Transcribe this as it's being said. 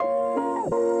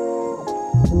Hello,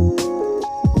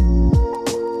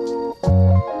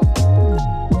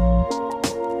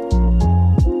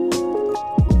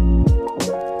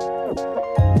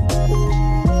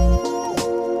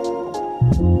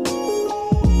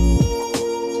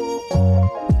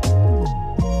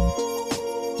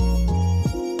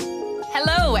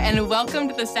 and welcome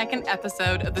to the second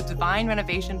episode of the Divine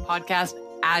Renovation Podcast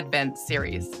Advent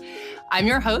Series. I'm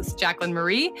your host, Jacqueline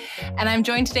Marie, and I'm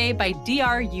joined today by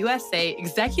DR USA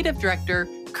Executive Director,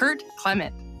 Kurt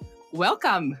Clement.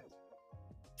 Welcome.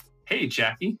 Hey,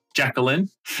 Jacqueline.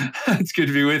 It's good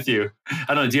to be with you.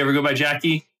 I don't know, do you ever go by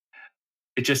Jackie?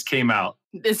 It just came out.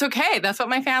 It's okay. That's what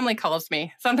my family calls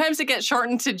me. Sometimes it gets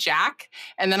shortened to Jack,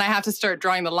 and then I have to start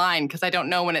drawing the line because I don't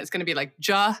know when it's going to be like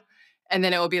Ja, and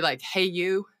then it will be like, hey,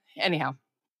 you. Anyhow.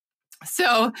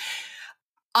 So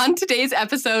on today's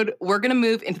episode, we're going to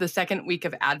move into the second week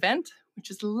of Advent, which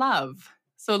is love.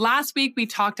 So last week, we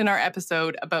talked in our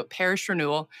episode about parish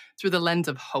renewal through the lens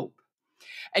of hope.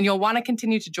 And you'll want to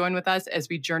continue to join with us as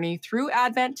we journey through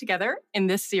Advent together in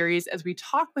this series as we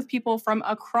talk with people from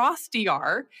across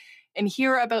DR and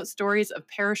hear about stories of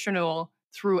parish renewal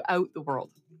throughout the world.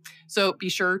 So be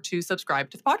sure to subscribe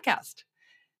to the podcast.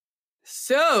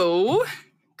 So,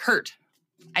 Kurt,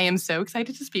 I am so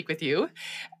excited to speak with you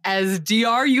as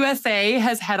DR USA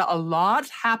has had a lot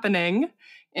happening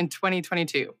in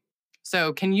 2022.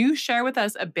 So can you share with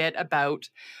us a bit about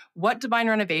what Divine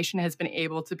Renovation has been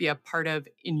able to be a part of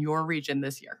in your region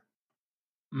this year?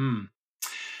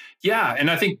 Yeah, and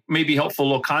I think maybe helpful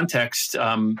little context.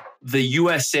 The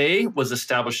USA was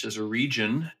established as a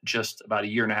region just about a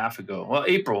year and a half ago. Well,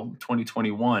 April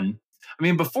 2021. I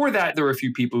mean, before that, there were a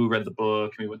few people who read the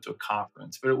book and we went to a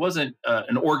conference, but it wasn't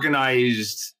an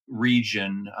organized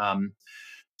region.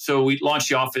 So we launched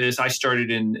the office. I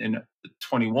started in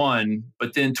 21,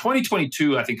 but then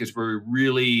 2022, I think, is where we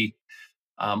really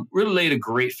laid a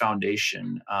great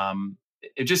foundation.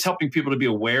 It just helping people to be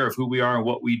aware of who we are and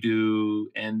what we do,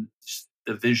 and just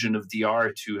the vision of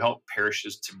DR to help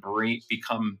parishes to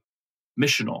become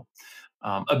missional.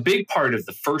 A big part of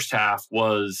the first half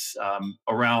was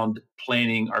around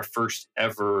planning our first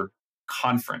ever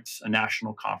conference, a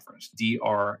national conference,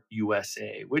 DR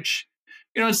USA, which,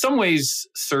 in some ways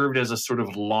served as a sort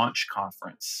of launch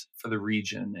conference for the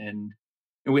region. And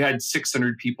we had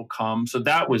 600 people come. So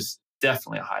that was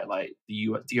definitely a highlight,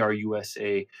 the DR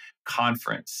USA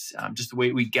conference. Just the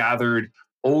way we gathered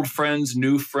old friends,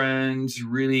 new friends,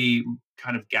 really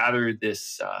kind of gathered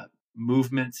this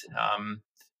movement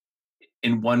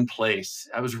in one place.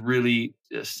 That was really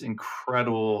this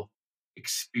incredible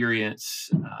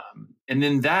experience. And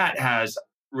then that has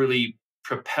really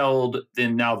propelled,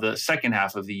 then now the second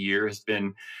half of the year has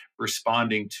been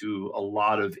responding to a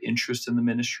lot of interest in the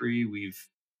ministry. We've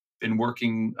been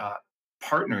working,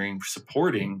 partnering,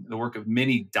 supporting the work of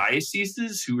many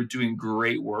dioceses who are doing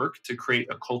great work to create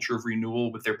a culture of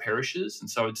renewal with their parishes. And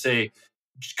so I would say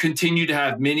continue to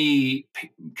have many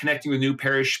connecting with new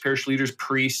parish leaders,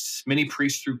 priests, many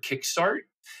priests through Kickstart,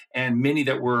 and many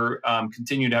that we're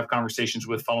continuing to have conversations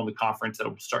with following the conference that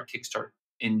will start Kickstart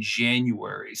in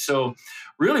January. So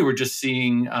really, we're just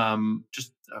seeing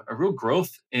just a real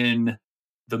growth in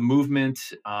the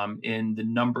movement, in the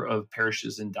number of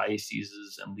parishes and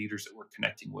dioceses and leaders that we're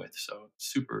connecting with. So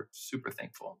super, super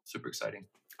thankful, super exciting.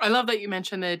 I love that you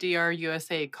mentioned the DR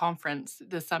USA conference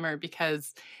this summer,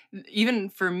 because even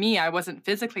for me, I wasn't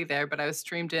physically there, but I was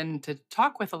streamed in to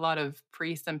talk with a lot of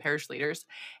priests and parish leaders.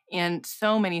 And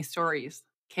so many stories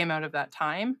came out of that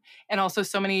time. And also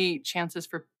so many chances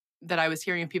that I was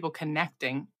hearing of people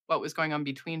connecting what was going on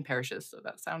between parishes. So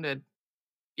that sounded,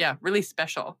 really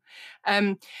special.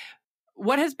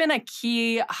 What has been a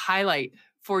key highlight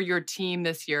for your team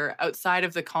this year outside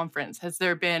of the conference? Has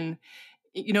there been,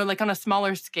 like on a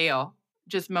smaller scale,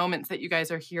 just moments that you guys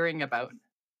are hearing about?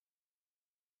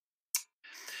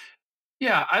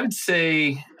 Yeah, I would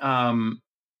say,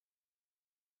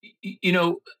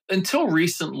 until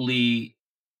recently,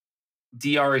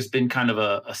 DR has been kind of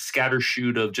a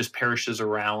scattershoot of just parishes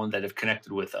around that have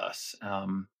connected with us.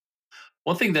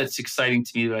 One thing that's exciting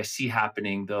to me that I see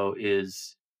happening, though,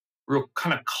 is real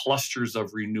kind of clusters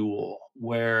of renewal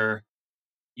where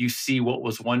you see what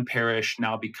was one parish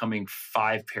now becoming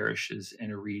 5 parishes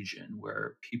in a region,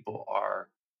 where people are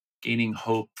gaining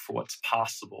hope for what's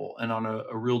possible and on a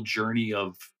real journey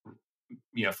of,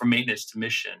 from maintenance to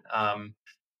mission.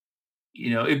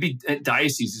 It'd be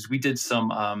dioceses. We did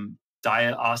some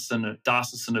diocesan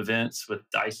events with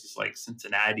dioceses like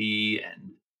Cincinnati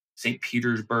and St.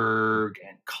 Petersburg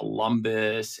and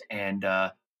Columbus, and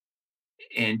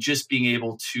just being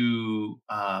able to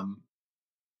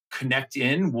connect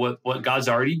in what God's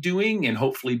already doing and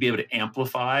hopefully be able to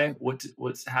amplify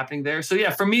what's happening there. So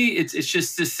yeah, for me, it's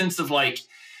just this sense of like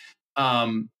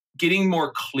getting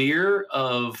more clear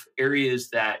of areas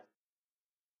that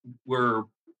we're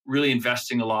really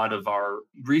investing a lot of our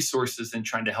resources in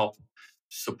trying to help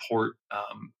support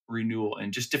renewal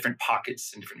in just different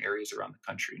pockets in different areas around the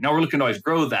country. Now we're looking to always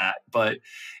grow that, but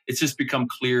it's just become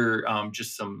clear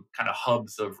just some kind of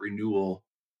hubs of renewal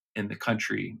in the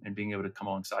country and being able to come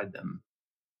alongside them.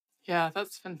 Yeah,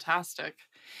 that's fantastic.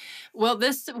 Well,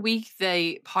 this week,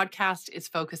 the podcast is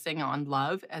focusing on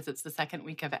love as it's the second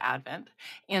week of Advent.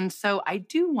 And so I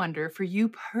do wonder for you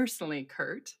personally,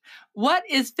 Kurt, what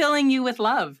is filling you with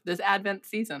love this Advent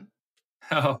season?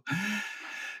 Oh,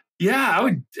 yeah,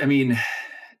 I mean,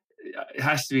 it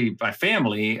has to be my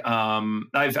family.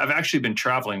 I've actually been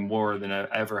traveling more than I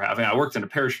ever have. I mean, I worked in a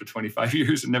parish for 25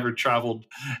 years and never traveled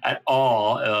at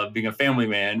all, being a family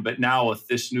man. But now with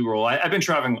this new role, I've been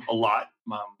traveling a lot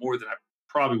more than I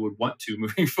probably would want to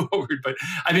moving forward. But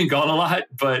I've been gone a lot.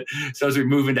 But so as we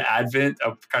move into Advent,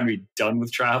 I'm kind of be done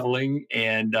with traveling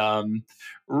and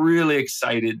really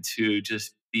excited to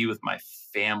just be with my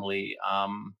family.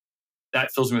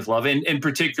 That fills me with love. And in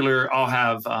particular, I'll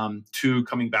have two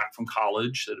coming back from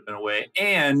college that have been away.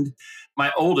 And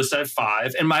my oldest, I have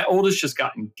 5, and my oldest just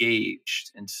got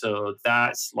engaged. And so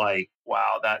that's like,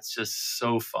 wow, that's just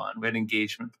so fun. We had an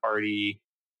engagement party,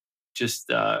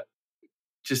 just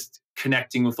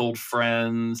connecting with old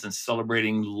friends and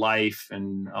celebrating life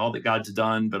and all that God's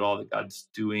done, but all that God's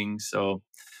doing. So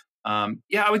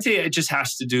yeah, I would say it just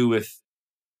has to do with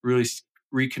really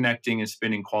reconnecting and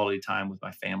spending quality time with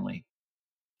my family.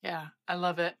 Yeah, I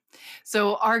love it.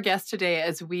 So, our guest today,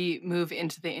 as we move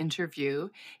into the interview,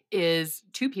 is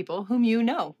two people whom you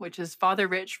know, which is Father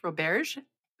Rich Roberge,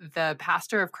 the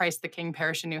pastor of Christ the King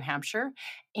Parish in New Hampshire,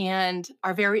 and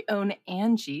our very own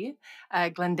Angie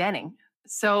Glendenning.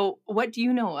 So, what do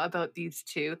you know about these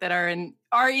two that are in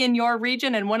your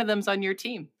region, and one of them's on your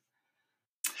team?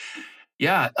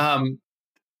 Yeah.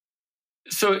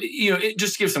 So,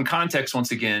 just to give some context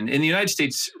once again, in the United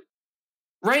States,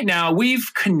 right now,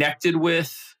 we've connected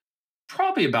with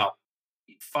probably about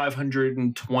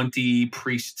 520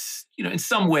 priests, in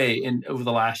some way over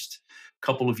the last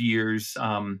couple of years.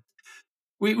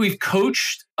 We've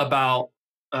coached about,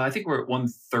 I think we're at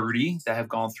 130 that have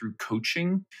gone through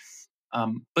coaching.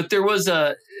 But there was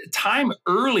a time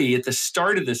early at the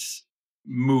start of this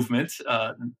movement,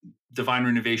 Divine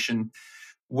Renovation,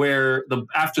 where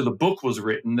after the book was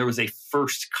written, there was a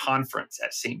first conference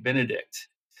at St. Benedict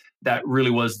that really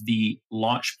was the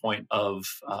launch point of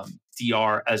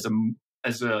DR as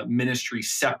a ministry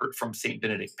separate from St.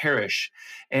 Benedict Parish.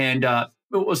 And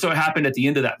so it happened at the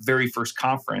end of that very first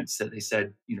conference that they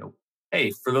said, hey,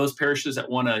 for those parishes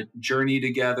that want to journey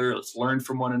together, let's learn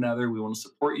from one another. We want to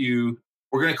support you.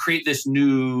 We're going to create this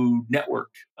new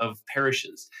network of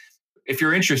parishes. If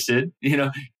you're interested,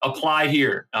 apply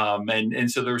here. And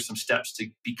so there were some steps to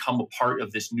become a part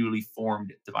of this newly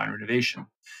formed Divine Renovation.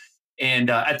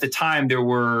 And at the time, there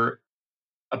were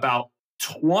about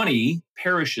 20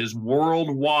 parishes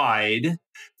worldwide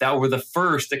that were the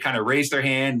first to kind of raise their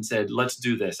hand and said, let's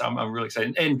do this. I'm really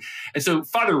excited. And so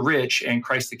Father Rich and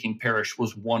Christ the King Parish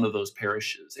was one of those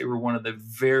parishes. They were one of the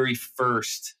very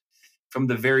first from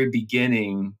the very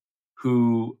beginning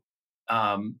who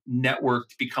networked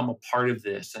to become a part of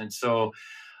this. And so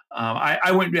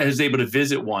I was able to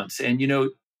visit once, and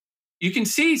you can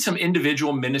see some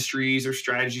individual ministries or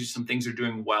strategies, some things are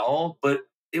doing well, but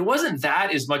it wasn't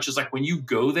that as much as like when you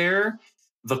go there,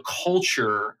 the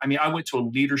culture. I mean, I went to a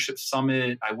leadership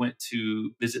summit. I went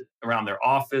to visit around their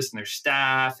office and their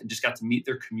staff and just got to meet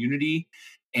their community.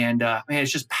 And man,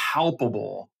 it's just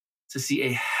palpable to see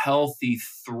a healthy,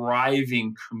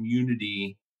 thriving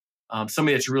community,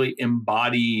 somebody that's really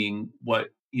embodying what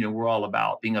we're all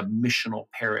about, being a missional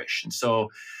parish. And so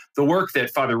the work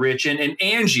that Father Rich and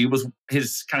Angie was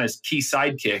his kind of key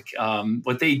sidekick,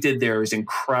 what they did there is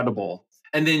incredible.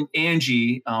 And then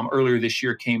Angie earlier this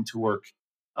year came to work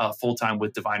full-time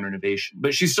with Divine Renovation,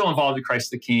 but she's still involved with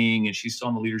Christ the King, and she's still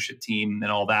on the leadership team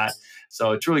and all that.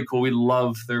 So it's really cool. We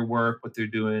love their work, what they're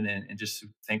doing, and just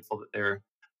thankful that they're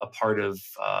a part of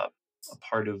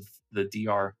the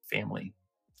DR family.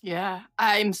 Yeah,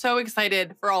 I'm so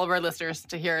excited for all of our listeners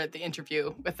to hear the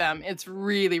interview with them. It's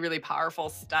really, really powerful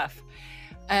stuff.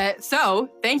 So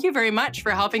thank you very much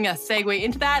for helping us segue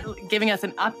into that, giving us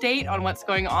an update on what's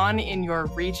going on in your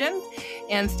region.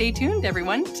 And stay tuned,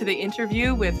 everyone, to the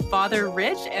interview with Father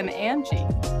Rich and Angie.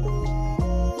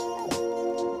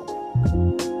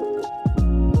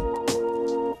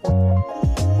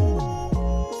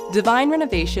 Divine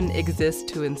Renovation exists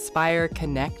to inspire,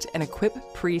 connect, and equip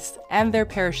priests and their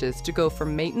parishes to go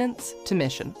from maintenance to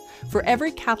mission. For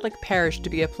every Catholic parish to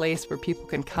be a place where people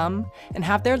can come and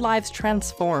have their lives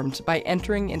transformed by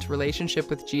entering into relationship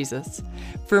with Jesus.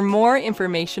 For more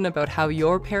information about how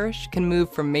your parish can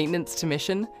move from maintenance to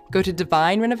mission, go to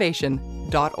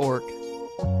divinerenovation.org.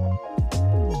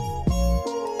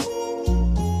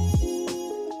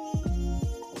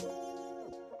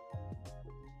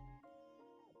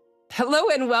 Hello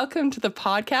and welcome to the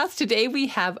podcast. Today we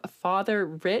have Father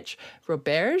Rich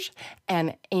Roberge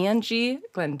and Angie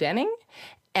Glendenning,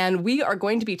 and we are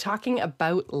going to be talking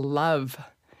about love.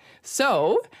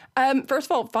 So, first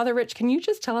of all, Father Rich, can you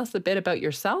just tell us a bit about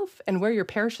yourself and where your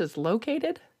parish is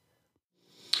located?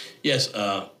 Yes,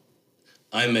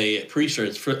 I'm a priest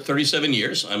for 37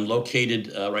 years. I'm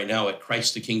located right now at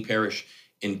Christ the King Parish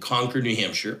in Concord, New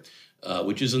Hampshire,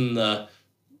 which is in the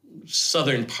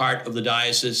southern part of the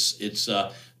diocese. It's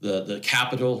the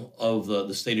capital of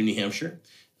the state of New Hampshire.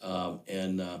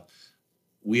 And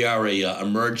we are a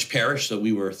merged parish. So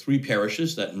we were three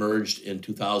parishes that merged in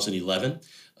 2011.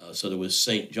 So there was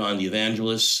St. John the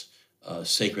Evangelist,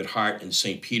 Sacred Heart, and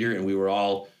St. Peter. And we were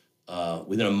all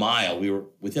within a mile. We were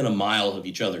within a mile of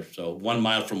each other. So 1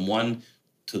 mile from one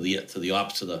to the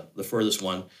opposite, the furthest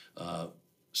one,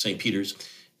 St. Peter's.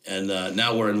 And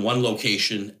now we're in one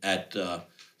location at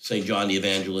St. John the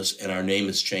Evangelist, and our name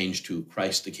is changed to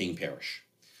Christ the King Parish.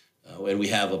 And we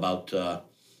have about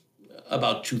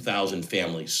 2,000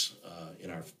 families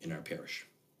in our parish.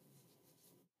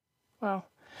 Wow.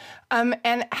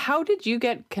 And how did you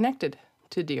get connected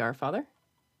to DR, Father?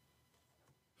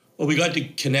 Well, we got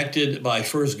connected by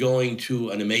first going to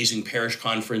an amazing parish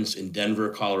conference in Denver,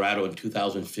 Colorado in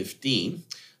 2015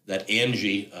 that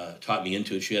Angie taught me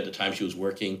into. At the time she was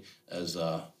working as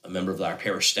a member of our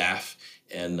parish staff.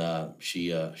 And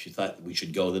she thought we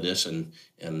should go to this, and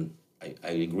I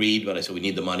agreed, but I said we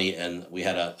need the money, and we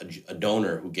had a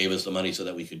donor who gave us the money so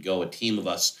that we could go. A team of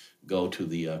us go to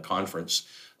the conference.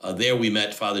 There we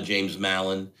met Father James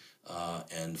Mallon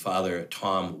and Father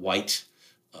Tom White.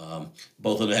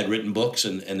 Both of them had written books,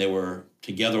 and they were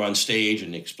together on stage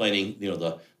and explaining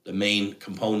the main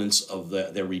components of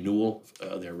their renewal,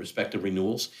 their respective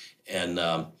renewals,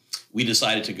 and we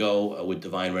decided to go with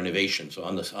Divine Renovation. So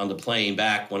on the plane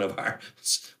back, one of our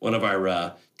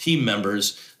team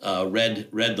members read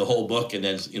the whole book, and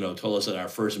then told us at our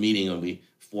first meeting when we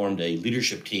formed a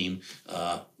leadership team,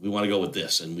 we want to go with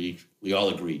this, and we all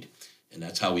agreed, and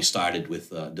that's how we started with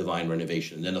Divine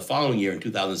Renovation. And then the following year, in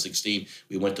 2016,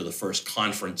 we went to the first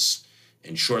conference,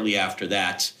 and shortly after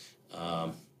that,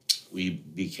 we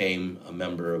became a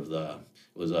member of it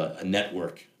was a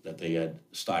network that they had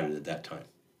started at that time.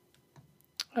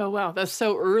 Oh, wow. That's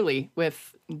so early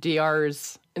with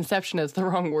DR's inception is the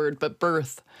wrong word, but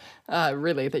birth,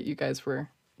 really, that you guys were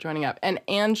joining up. And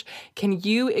Ange, can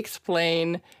you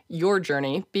explain your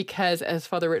journey? Because as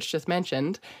Father Rich just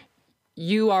mentioned,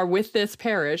 you are with this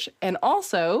parish, and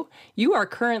also you are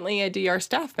currently a DR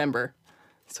staff member.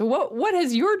 So what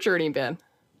has your journey been?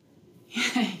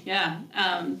 Yeah.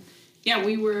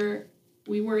 We were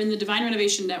in the Divine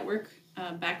Renovation Network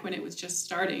back when it was just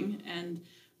starting, and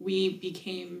we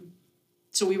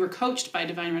were coached by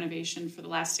Divine Renovation for the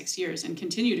last 6 years and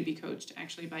continue to be coached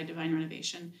actually by Divine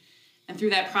Renovation. And through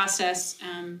that process,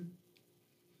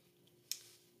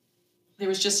 there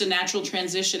was just a natural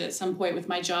transition at some point with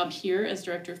my job here as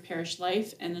Director of Parish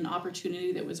Life and an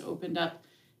opportunity that was opened up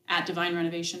at Divine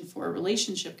Renovation for a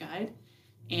relationship guide.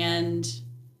 And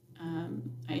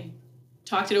I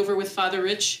talked it over with Father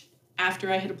Rich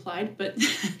after I had applied, but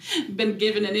been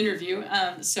given an interview.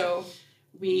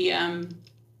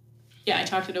 I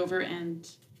talked it over and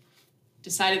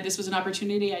decided this was an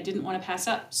opportunity I didn't want to pass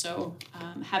up. So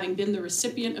having been the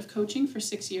recipient of coaching for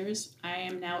 6 years, I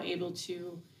am now able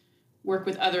to work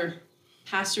with other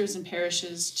pastors and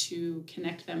parishes to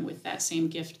connect them with that same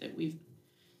gift that we've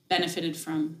benefited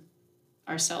from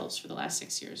ourselves for the last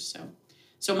 6 years.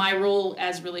 So my role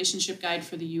as relationship guide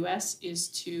for the U.S. is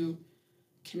to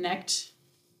connect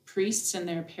priests and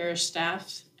their parish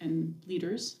staff and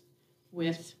leaders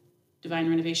with Divine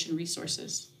Renovation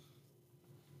resources.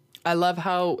 I love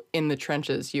how in the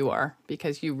trenches you are,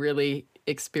 because you really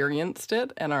experienced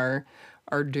it and are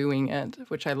doing it,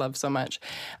 which I love so much.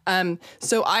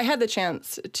 So I had the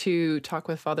chance to talk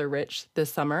with Father Rich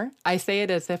this summer. I say it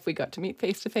as if we got to meet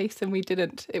face to face, and we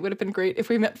didn't. It would have been great if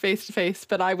we met face to face,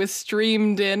 but I was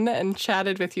streamed in and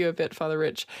chatted with you a bit, Father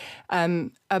Rich,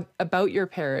 about your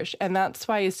parish. And that's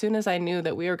why as soon as I knew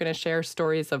that we were going to share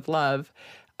stories of love,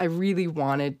 I really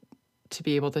wanted to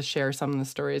be able to share some of the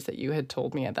stories that you had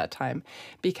told me at that time,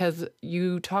 because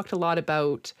you talked a lot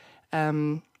about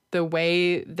the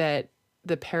way that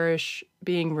the parish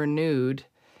being renewed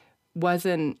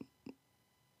wasn't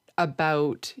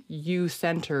about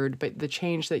you-centered, but the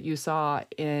change that you saw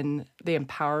in the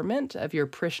empowerment of your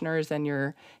parishioners and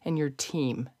your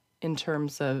team in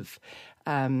terms of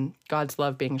God's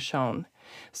love being shown.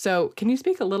 So can you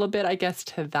speak a little bit, I guess,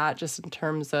 to that, just in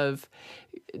terms of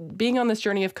being on this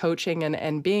journey of coaching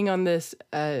and being on this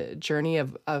journey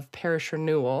of parish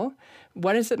renewal?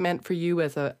 What has it meant for you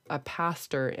as a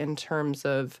pastor in terms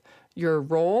of your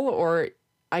role, or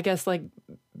I guess like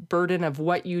burden of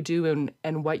what you do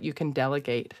and what you can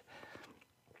delegate?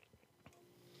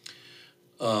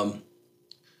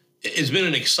 It's been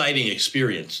an exciting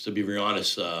experience, to be very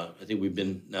honest. I think we've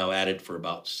been now at it for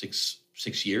about six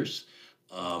years.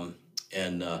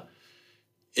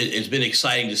 It's been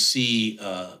exciting to see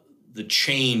the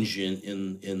change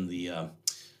in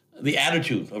the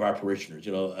attitude of our parishioners.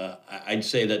 I'd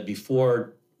say that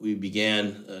before we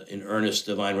began in earnest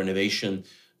divine renovation,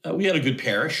 we had a good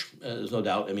parish, there's no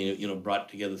doubt. I mean, brought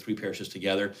together 3 parishes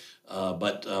together.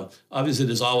 But obviously,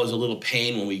 there's always a little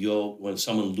pain when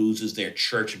someone loses their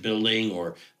church building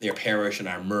or their parish and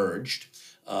are merged.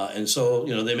 And so,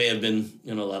 there may have been,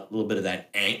 a little bit of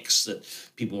that angst that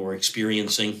people were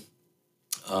experiencing.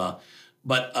 One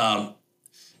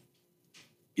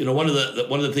of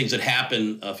the things that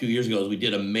happened a few years ago is we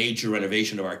did a major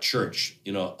renovation of our church,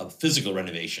 a physical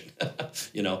renovation,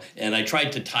 and I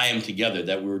tried to tie them together,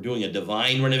 that we were doing a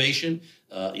divine renovation,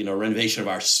 renovation of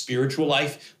our spiritual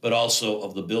life, but also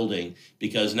of the building,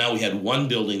 because now we had one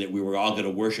building that we were all going to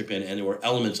worship in, and there were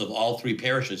elements of all 3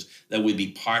 parishes that would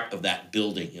be part of that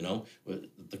building.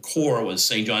 The core was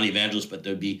St. John the Evangelist, but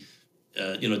there'd be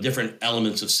different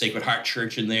elements of Sacred Heart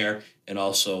Church in there, and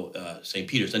also St.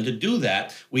 Peter's. And to do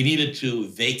that, we needed to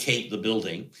vacate the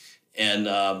building,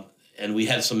 and we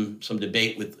had some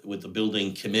debate with the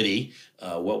building committee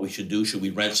what we should do. Should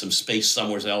we rent some space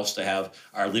somewhere else to have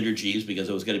our liturgies, because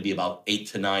it was going to be about 8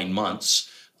 to 9 months,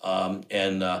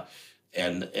 and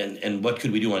what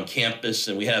could we do on campus?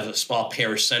 And we have a small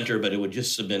parish center, but it would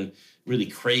just have been really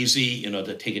crazy,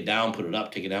 to take it down, put it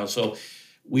up, take it down. So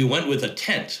we went with a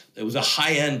tent. It was a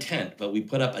high-end tent, but we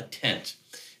put up a tent.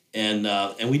 And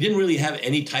we didn't really have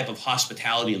any type of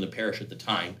hospitality in the parish at the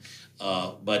time.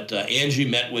 But Angie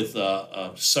met with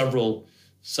several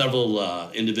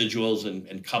individuals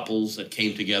and couples that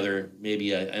came together,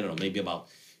 maybe about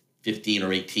 15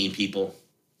 or 18 people.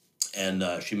 And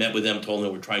she met with them, told them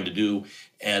what we're trying to do.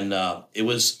 And it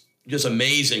was just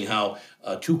amazing how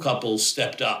 2 couples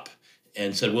stepped up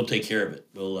and said, "We'll take care of it.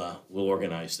 We'll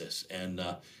organize this." And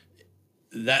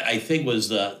that, I think, was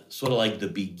sort of like the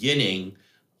beginning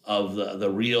of the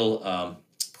real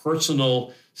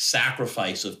personal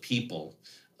sacrifice of people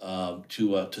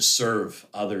to serve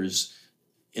others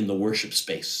in the worship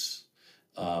space.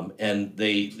 And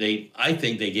I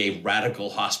think they gave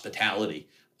radical hospitality,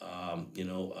 and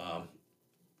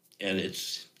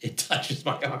it touches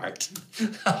my heart.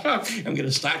 I'm going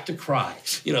to start to cry,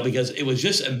 because it was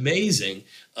just amazing.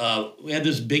 We had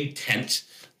this big tent.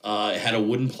 It had a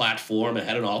wooden platform. It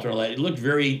had an altar. It looked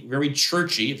very, very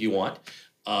churchy, if you want.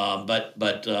 But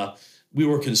we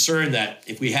were concerned that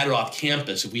if we had it off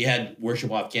campus, if we had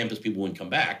worship off campus, people wouldn't come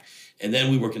back. And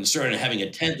then we were concerned of having a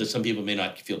tent that some people may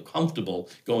not feel comfortable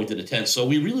going to the tent. So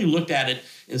we really looked at it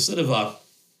instead of a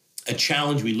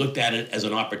challenge. We looked at it as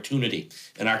an opportunity.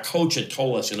 And our coach had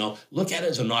told us, look at it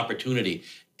as an opportunity.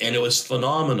 And it was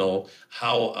phenomenal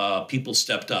how people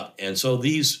stepped up. And so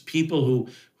these people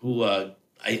who I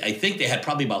think they had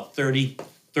probably about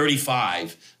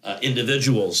 35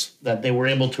 individuals that they were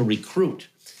able to recruit,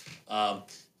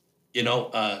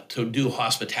 to do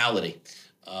hospitality.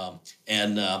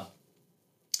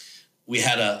 We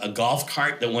had a golf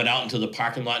cart that went out into the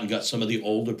parking lot and got some of the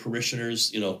older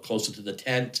parishioners, closer to the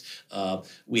tent.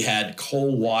 We had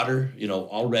cold water,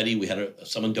 already. We had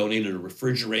someone donated a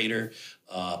refrigerator.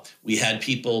 We had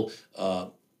people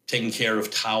taking care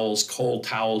of towels, cold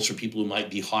towels for people who might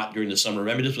be hot during the summer.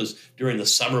 Remember, this was during the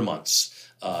summer months.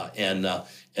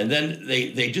 And then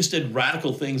they just did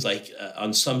radical things, like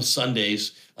on some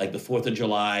Sundays, like the 4th of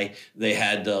July, they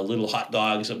had little hot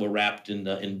dogs that were wrapped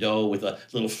in dough with a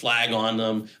little flag on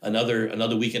them.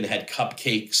 Another weekend, they had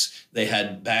cupcakes. They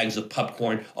had bags of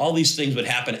popcorn. All these things would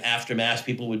happen after Mass.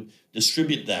 People would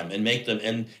distribute them and make them,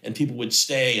 and people would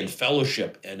stay and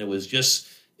fellowship. And it was just,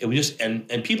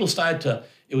 and people started to,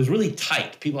 it was really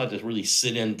tight. People had to really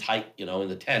sit in tight, in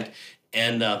the tent.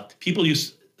 And people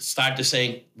started to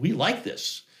say, we like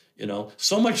this,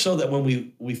 so much so that when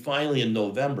we finally in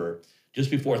November just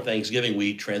before Thanksgiving,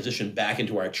 we transitioned back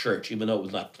into our church, even though it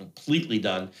was not completely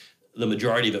done. The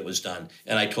majority of it was done.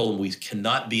 And I told them we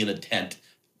cannot be in a tent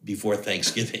before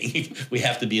Thanksgiving. We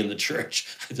have to be in the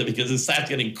church because it starts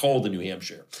getting cold in New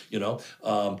Hampshire, you know.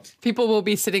 People will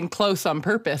be sitting close on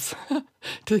purpose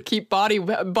to keep body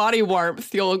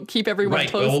warmth. You'll keep everyone right.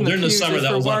 close. Well, in the during the summer,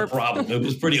 that was not a warmth. problem. It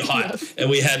was pretty hot. Yes. And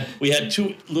we had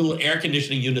two little air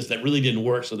conditioning units that really didn't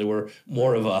work, so they were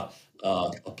more of a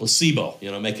placebo,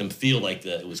 you know, make them feel like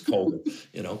it was colder,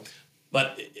 you know.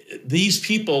 But these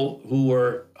people who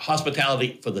were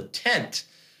hospitality for the tent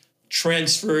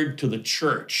transferred to the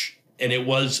church, and it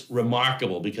was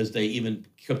remarkable because they even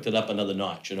cooked it up another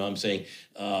notch, you know what I'm saying?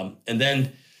 And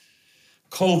then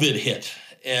COVID hit,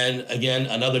 and again,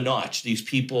 another notch. These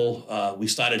people, we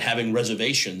started having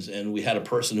reservations, and we had a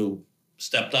person who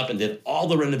stepped up and did all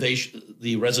the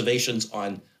reservations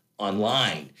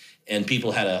online. And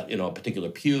people had a particular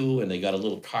pew, and they got a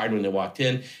little card when they walked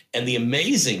in. And the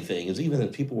amazing thing is, even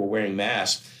if people were wearing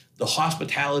masks, the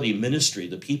hospitality ministry,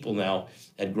 the people now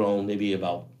had grown maybe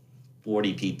about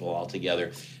 40 people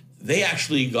altogether. They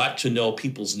actually got to know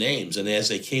people's names. And as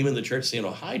they came in the church, saying,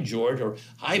 hi, George, or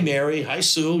hi, Mary, hi,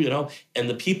 Sue, you know, and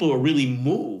the people were really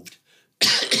moved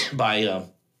by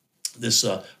this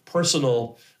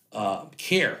personal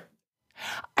care.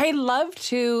 I love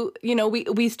to,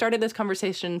 we started this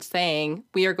conversation saying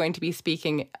we are going to be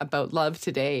speaking about love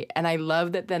today. And I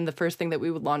love that then the first thing that we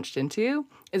launched into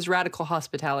is radical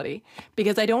hospitality,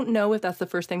 because I don't know if that's the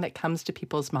first thing that comes to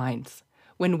people's minds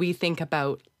when we think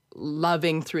about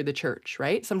loving through the church,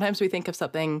 right? Sometimes we think of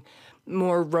something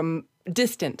more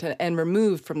distant and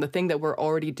removed from the thing that we're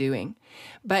already doing.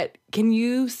 But can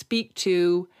you speak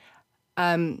to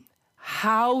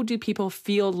how do people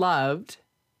feel loved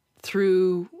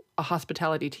through a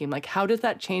hospitality team? Like, how does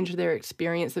that change their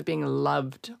experience of being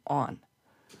loved on?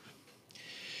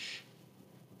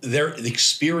 They're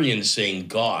experiencing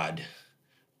God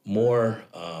more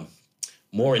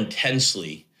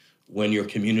intensely when your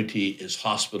community is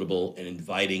hospitable and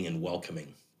inviting and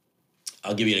welcoming.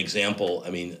 I'll give you an example.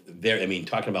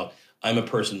 Talking about, I'm a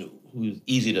person who's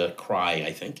easy to cry,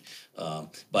 I think.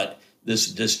 But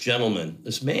this gentleman,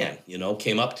 this man,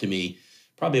 came up to me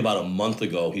probably about a month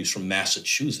ago. He's from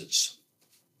Massachusetts.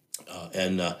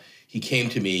 And he came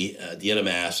to me at the end of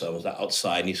Mass. I was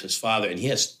outside, and he says, Father, and he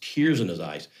has tears in his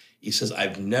eyes. He says,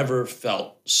 I've never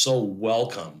felt so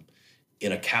welcome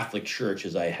in a Catholic church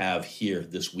as I have here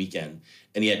this weekend.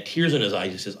 And he had tears in his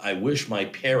eyes. He says, I wish my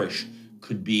parish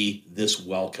could be this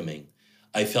welcoming.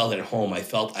 I felt at home. I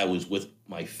felt I was with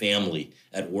my family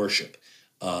at worship.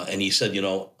 And he said,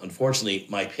 unfortunately,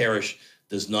 my parish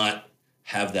does not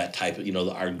have that type of,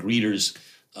 our greeters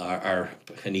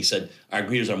and he said, our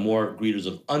greeters are more greeters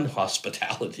of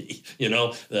unhospitality.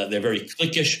 They're very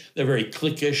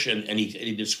cliquish. And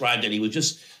he described it. He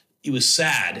was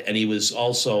sad, and he was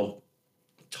also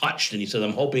touched. And he said,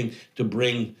 I'm hoping to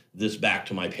bring this back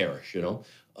to my parish,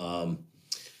 And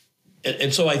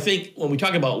so I think when we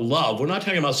talk about love, we're not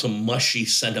talking about some mushy,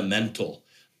 sentimental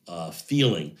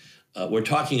feeling. We're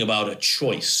talking about a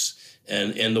choice.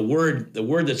 And the word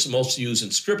that's most used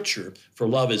in Scripture for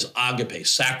love is agape,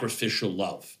 sacrificial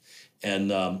love.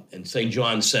 And St.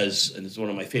 John says, and it's one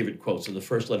of my favorite quotes in the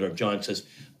first letter of John, says,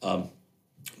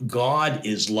 God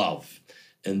is love,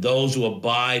 and those who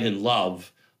abide in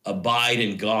love abide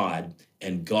in God,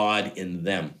 and God in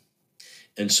them.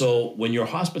 And so when your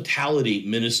hospitality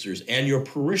ministers and your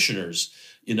parishioners,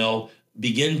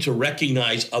 begin to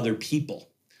recognize other people,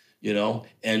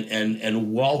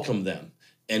 and welcome them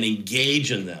and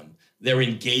engage in them, they're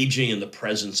engaging in the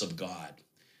presence of God.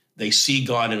 They see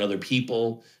God in other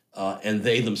people, and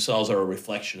they themselves are a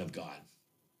reflection of God.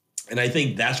 And I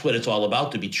think that's what it's all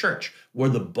about to be church. We're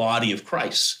the body of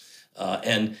Christ.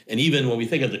 And even when we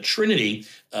think of the Trinity,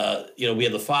 we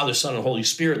have the Father, Son, and Holy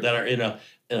Spirit that are in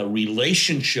a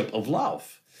relationship of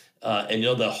love. And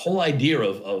the whole idea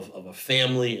of a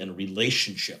family and a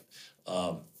relationship.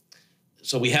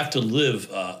 So we have to live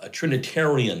a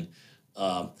Trinitarian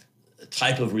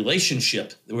type of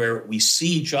relationship where we see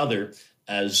each other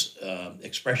as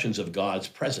expressions of God's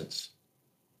presence.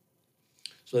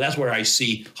 So that's where I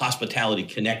see hospitality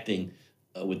connecting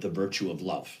with the virtue of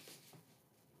love.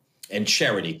 And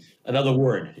charity, another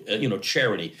word,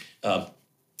 charity.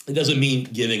 It doesn't mean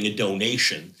giving a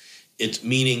donation. It's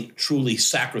meaning truly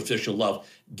sacrificial love,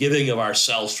 giving of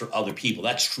ourselves for other people.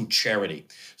 That's true charity.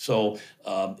 So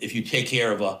if you take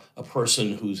care of a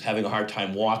person who's having a hard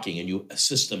time walking and you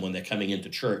assist them when they're coming into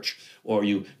church, or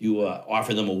you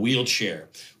offer them a wheelchair,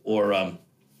 or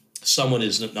someone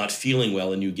is not feeling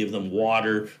well and you give them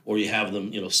water, or you have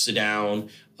them sit down,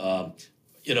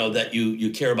 that you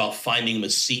care about finding them a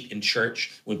seat in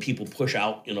church when people push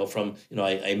out,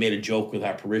 I made a joke with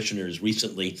our parishioners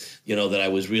recently, that I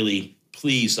was really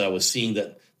pleased that I was seeing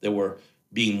that there were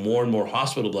being more and more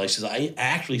hospitable. I says, I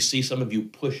actually see some of you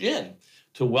push in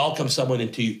to welcome someone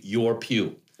into your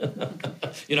pew.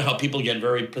 You know how people get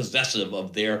very possessive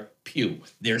of their pew,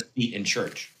 their seat in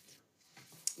church.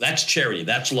 That's charity.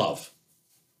 That's love.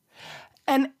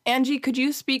 And Angie, could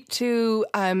you speak to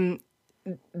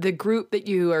the group that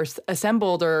you are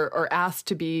assembled or asked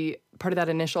to be part of that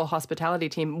initial hospitality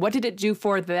team? What did it do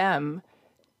for them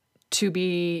to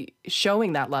be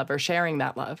showing that love or sharing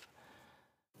that love?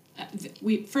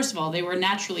 First of all, they were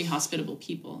naturally hospitable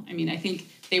people. I mean, I think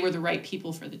they were the right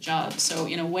people for the job. So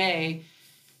in a way,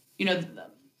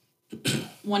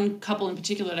 one couple in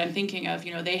particular that I'm thinking of,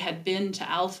 they had been to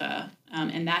Alpha,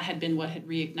 and that had been what had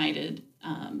reignited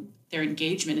their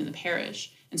engagement in the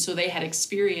parish. And so they had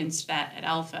experienced that at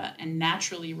Alpha and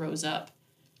naturally rose up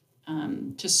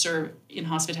to serve in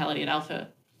hospitality at Alpha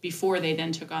before they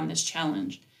then took on this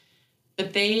challenge.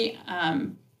 But they,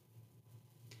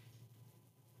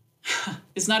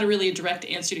 it's not really a direct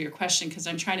answer to your question because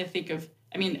I'm trying to think of,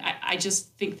 I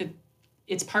just think that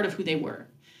it's part of who they were.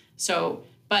 So,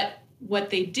 but what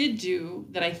they did do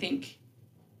that I think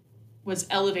was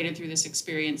elevated through this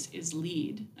experience is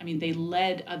lead. I mean, they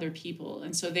led other people.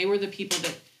 And so they were the people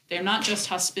that they're not just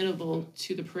hospitable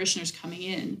to the parishioners coming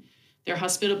in, they're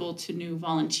hospitable to new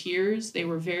volunteers. They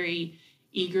were very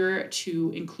eager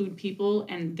to include people,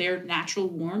 and their natural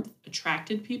warmth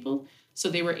attracted people. So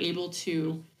they were able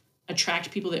to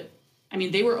attract people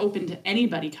they were open to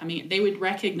anybody coming in. They would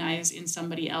recognize in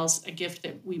somebody else a gift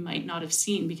that we might not have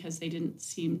seen because they didn't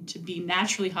seem to be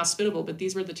naturally hospitable, but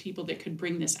these were the people that could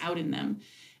bring this out in them.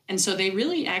 And so they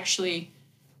really actually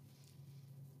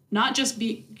not just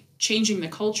be changing the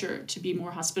culture to be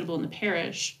more hospitable in the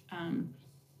parish,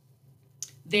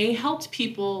 they helped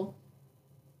people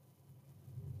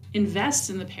invest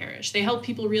in the parish. They helped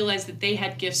people realize that they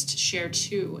had gifts to share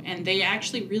too. And they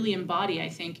actually really embody, I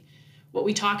think, what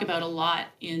we talk about a lot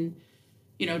in,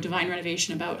 Divine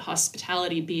Renovation about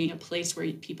hospitality being a place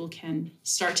where people can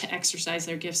start to exercise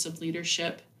their gifts of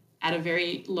leadership at a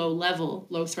very low level,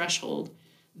 low threshold.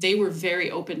 They were very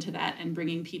open to that and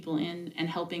bringing people in and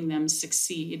helping them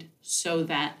succeed so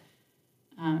that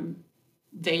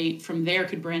they, from there,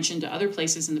 could branch into other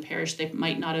places in the parish they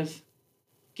might not have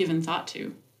given thought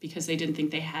to because they didn't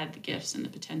think they had the gifts and the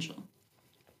potential.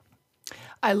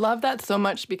 I love that so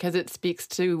much because it speaks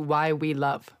to why we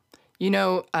love.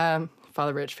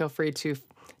 Father Rich, feel free to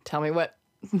tell me what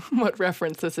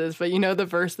reference this is, but the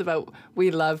verse about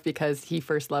we love because he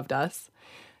first loved us,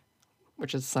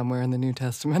 which is somewhere in the New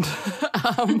Testament.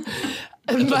 That's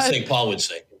what St. Paul would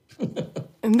say.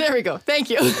 And there we go. Thank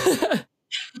you.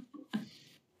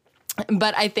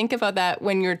 But I think about that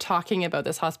when you're talking about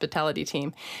this hospitality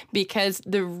team, because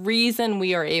the reason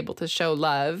we are able to show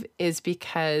love is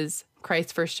because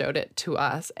Christ first showed it to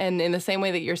us. And in the same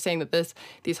way that you're saying that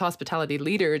these hospitality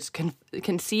leaders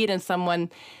can see it in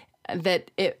someone that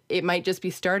it might just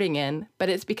be starting in, but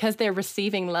it's because they're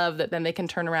receiving love that then they can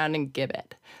turn around and give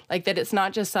it. Like that it's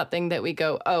not just something that we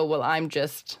go, oh, well, I'm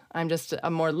just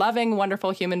a more loving, wonderful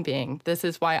human being. This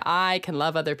is why I can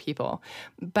love other people.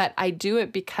 But I do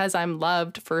it because I'm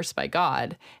loved first by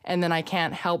God, and then I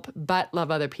can't help but love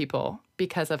other people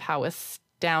because of how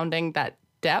astounding that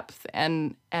depth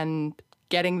and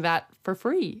getting that for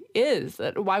free is.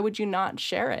 Why would you not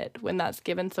share it when that's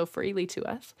given so freely to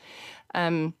us?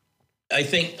 I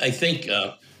think.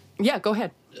 Yeah, go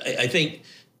ahead. I think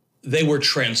they were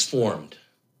transformed.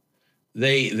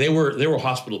 They were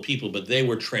hospital people, but they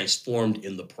were transformed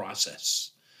in the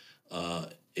process.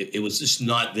 It was just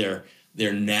not their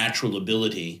natural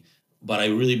ability, but I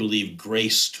really believe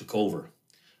grace took over.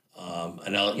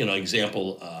 And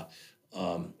example.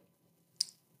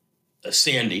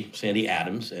 Sandy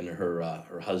Adams and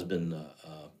her husband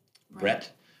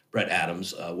Brett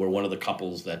Adams were one of the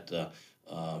couples that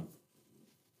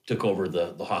took over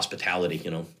the hospitality,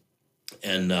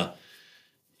 and I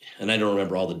don't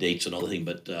remember all the dates and all the thing,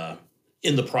 but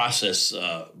in the process,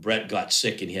 Brett got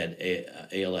sick and he had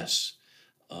ALS,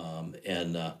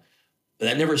 and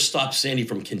that never stopped Sandy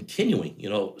from continuing.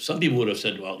 Some people would have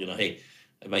said, well, hey,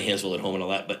 I have my hands full at home and all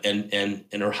that, but and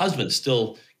her husband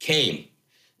still came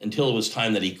until it was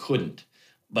time that he couldn't.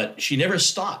 But she never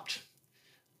stopped.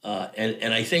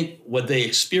 And I think what they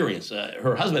experienced,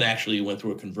 her husband actually went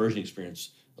through a conversion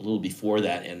experience a little before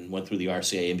that and went through the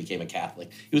RCIA and became a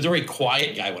Catholic. He was a very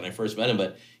quiet guy when I first met him,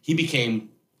 but he became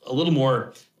a little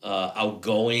more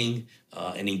outgoing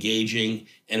and engaging.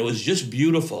 And it was just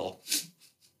beautiful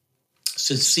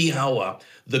to see how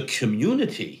the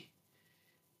community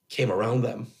came around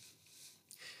them.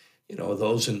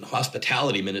 Those in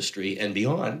hospitality ministry and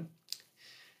beyond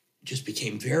just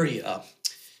became very,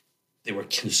 they were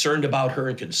concerned about her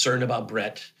and concerned about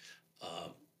Brett.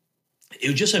 It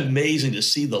was just amazing to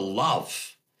see the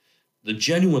love, the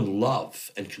genuine love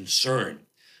and concern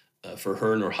for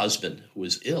her and her husband who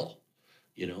was ill.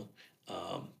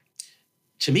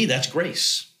 To me, that's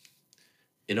grace.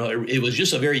 It was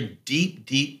just a very deep,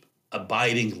 deep,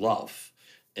 abiding love.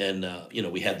 And,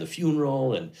 we had the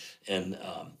funeral and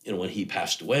when he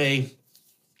passed away,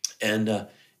 and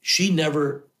she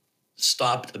never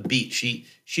stopped a beat.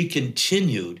 She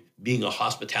continued being a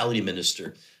hospitality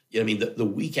minister.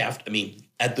 The week after,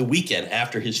 at the weekend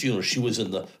after his funeral, she was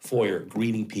in the foyer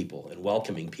greeting people and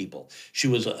welcoming people. She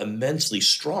was immensely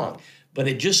strong, but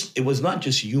it was not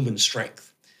just human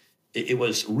strength. It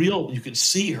was real. You could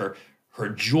see her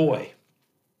joy.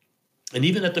 And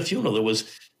even at the funeral, it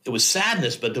was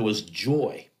sadness, but there was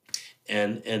joy.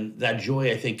 And that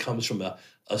joy, I think, comes from an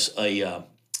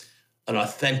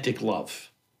authentic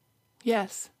love.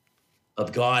 Yes.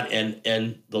 Of God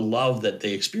and the love that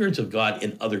they experience of God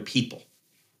in other people.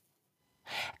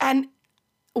 And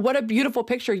what a beautiful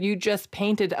picture you just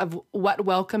painted of what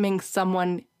welcoming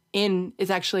someone in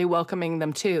is actually welcoming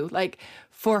them to. Like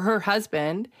for her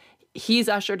husband, he's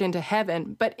ushered into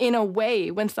heaven, but in a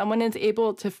way, when someone is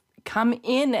able to come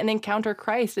in and encounter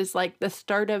Christ, is like the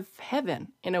start of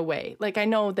heaven in a way. Like I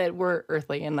know that we're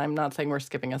earthly, and I'm not saying we're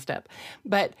skipping a step,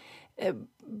 but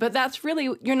that's really,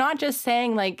 you're not just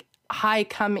saying like, hi,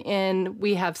 come in,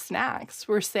 we have snacks.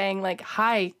 We're saying like,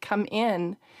 hi, come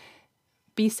in,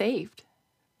 be saved,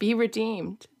 be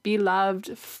redeemed, be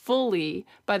loved fully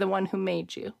by the one who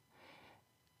made you.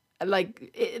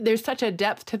 Like there's such a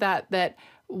depth to that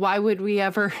why would we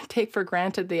ever take for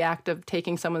granted the act of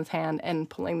taking someone's hand and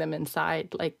pulling them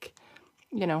inside? Like,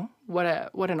 what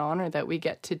an honor that we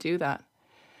get to do that.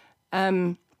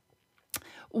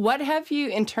 What have you,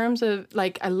 in terms of,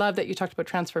 like, I love that you talked about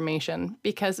transformation,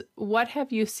 because what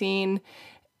have you seen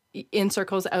in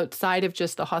circles outside of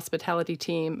just the hospitality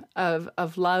team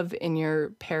of love in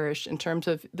your parish in terms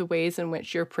of the ways in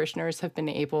which your parishioners have been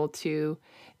able to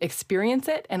experience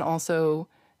it and also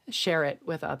share it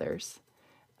with others?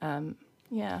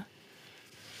 Yeah.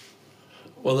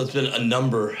 Well, there's been a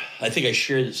number. I think I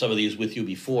shared some of these with you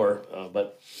before,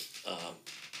 but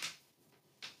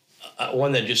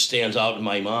one that just stands out in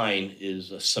my mind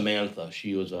is Samantha.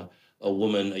 She was a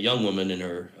young woman in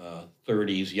her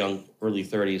 30s, early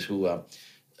 30s, who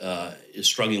is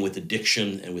struggling with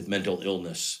addiction and with mental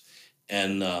illness.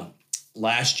 And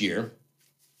last year,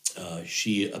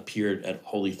 she appeared at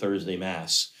Holy Thursday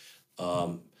Mass.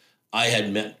 I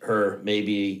had met her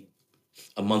maybe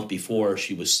a month before.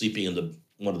 She was sleeping in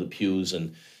one of the pews,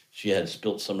 and she had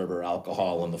spilt some of her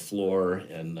alcohol on the floor,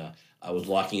 and I was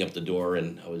locking up the door,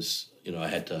 and I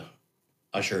had to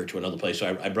usher her to another place.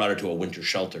 So I brought her to a winter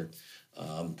shelter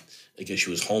because she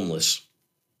was homeless.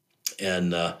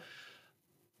 And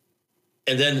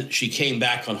then she came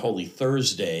back on Holy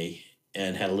Thursday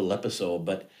and had a little episode.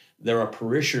 But there are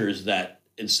parishioners that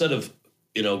instead of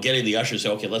getting the usher to say,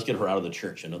 okay, let's get her out of the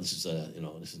church. This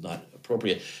is not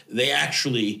appropriate. They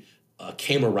actually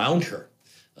came around her.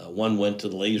 One went to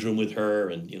the ladies' room with her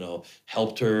and,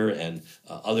 helped her, and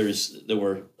others, there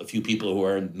were a few people who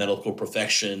are in medical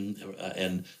profession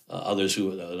and others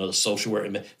who are social work,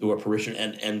 who were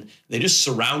parishioners, and they just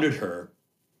surrounded her.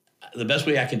 The best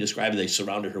way I can describe it, they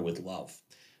surrounded her with love,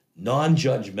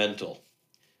 non-judgmental.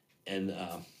 And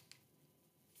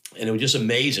it was just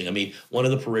amazing. One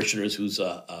of the parishioners who's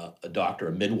a doctor,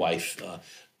 a midwife,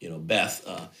 Beth,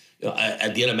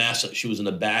 at the end of Mass, she was in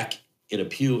the back in a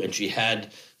pew, and she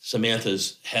had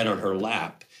Samantha's head on her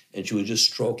lap, and she was just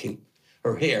stroking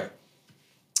her hair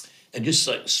and just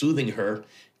like soothing her,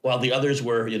 while the others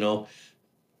were, trying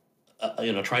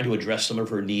to address some of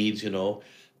her needs,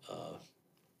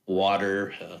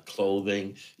 water,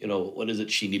 clothing, what is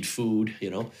it? She needs food,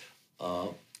 and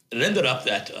it ended up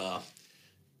that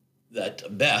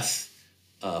Beth,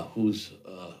 whose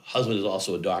husband is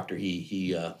also a doctor,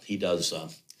 he does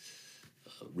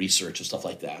research and stuff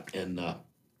like that, and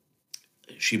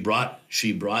she brought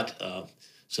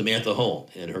Samantha home,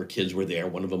 and her kids were there.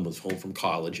 One of them was home from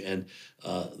college, and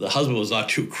the husband was not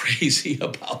too crazy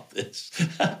about this.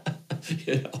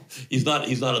 He's not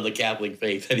in the Catholic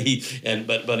faith, but he's a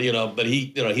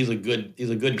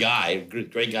good guy,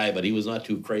 great guy, but he was not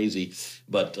too crazy.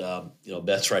 But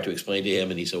Beth tried to explain to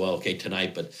him, and he said, "Well, okay,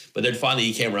 tonight." But then finally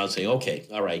he came around saying, "Okay,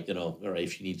 all right,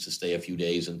 if she needs to stay a few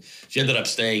days," and she ended up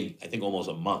staying, I think, almost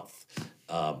a month.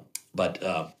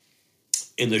 But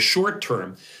in the short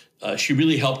term, she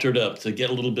really helped her to get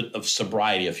a little bit of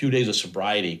sobriety, a few days of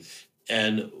sobriety.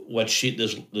 And what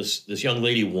this young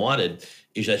lady wanted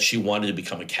is that she wanted to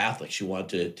become a Catholic. She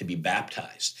wanted to be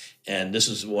baptized. And this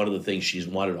is one of the things she's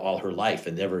wanted all her life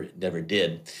and never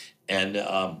did. And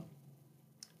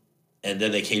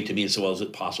then they came to me and said, well, is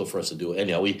it possible for us to do it?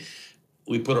 Anyhow,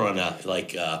 we put her on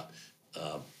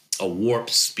a warp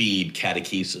speed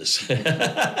catechesis,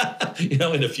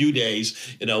 in a few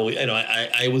days,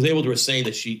 I was able to say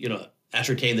that she,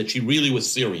 ascertained that she really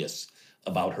was serious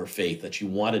about her faith, that she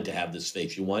wanted to have this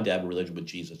faith. She wanted to have a religion with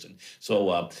Jesus. And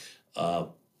so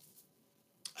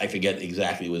I forget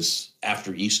exactly, it was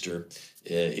after Easter.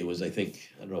 It was, I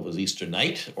don't know if it was Easter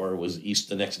night or it was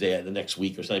the next day, the next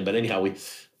week or something. But anyhow,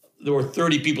 there were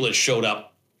 30 people that showed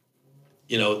up.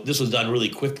 This was done really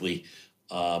quickly.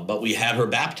 But we had her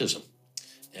baptism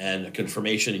and a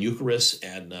confirmation and Eucharist,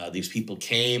 and these people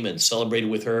came and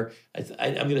celebrated with her.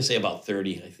 I'm going to say about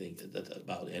 30, I think,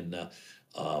 and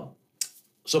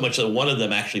so much that one of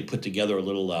them actually put together a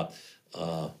little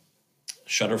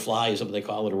shutterfly, is what they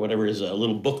call it, or whatever it is, a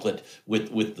little booklet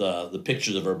with the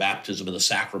pictures of her baptism and the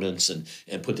sacraments,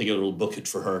 and put together a little booklet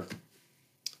for her.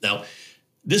 Now,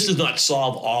 this does not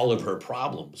solve all of her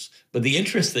problems, but the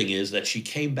interesting thing is that she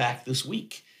came back this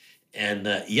week. And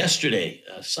yesterday,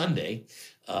 Sunday,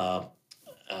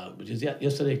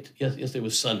 yesterday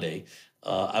was Sunday.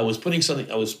 I was putting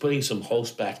some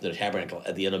hosts back in the tabernacle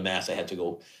at the end of Mass. I had to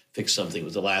go fix something. It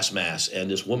was the last Mass,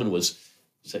 and this woman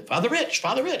said, Father Rich,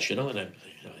 and I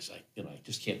was like, I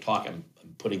just can't talk. I'm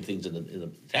putting things in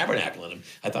the tabernacle, and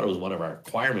I thought it was one of our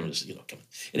choir members, coming.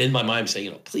 And in my mind, I'm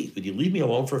saying, please, would you leave me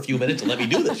alone for a few minutes and let me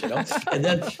do this, And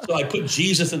then, so I put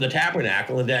Jesus in the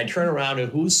tabernacle, and then I turn around,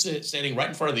 and who's standing right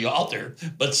in front of the altar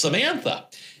but Samantha?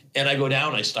 And I go down,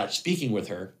 and I start speaking with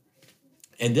her,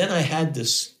 and then I had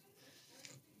this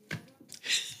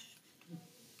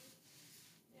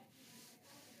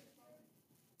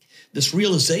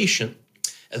realization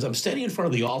as I'm standing in front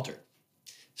of the altar,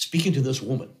 speaking to this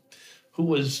woman who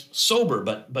was sober,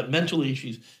 but mentally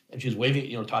she's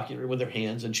waving, talking to her with her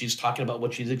hands, and she's talking about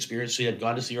what she's experienced. She had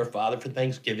gone to see her father for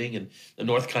Thanksgiving in the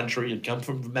North Country and come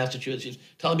from Massachusetts. She's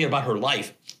telling me about her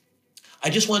life. I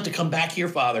just wanted to come back here,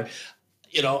 Father.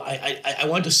 I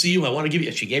want to see you. I want to give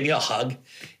you. She gave me a hug,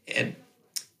 and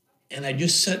I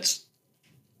just sensed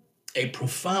a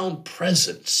profound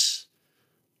presence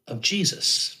of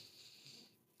Jesus.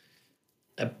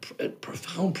 A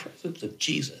profound presence of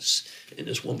Jesus in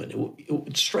this woman.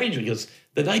 It's strange because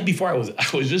the night before I was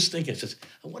just thinking,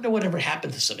 I wonder whatever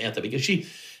happened to Samantha, because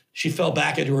she fell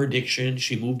back into her addiction.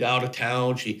 She moved out of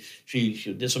town. She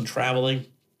did some traveling,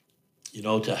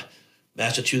 to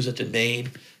Massachusetts and Maine,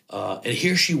 and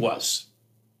here she was,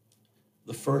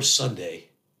 the first Sunday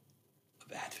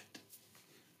of Advent.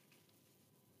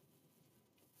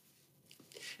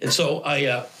 And so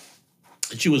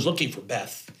she was looking for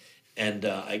Beth. And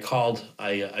I called,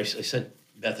 I sent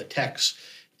Beth a text,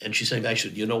 and she said, I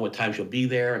said, do you know what time she'll be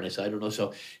there? And I said, I don't know.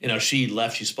 So, she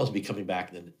left. She's supposed to be coming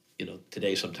back then,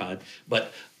 today sometime.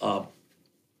 But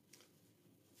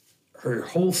her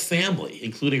whole family,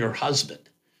 including her husband,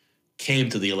 came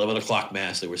to the 11 o'clock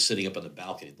Mass. They were sitting up on the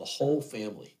balcony. The whole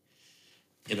family,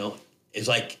 is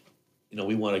like,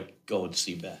 we want to go and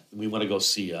see Beth. We want to go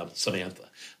see Samantha.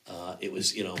 It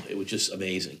was just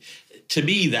amazing. To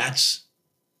me, that's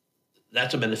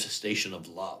a manifestation of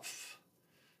love,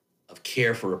 of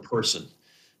care for a person,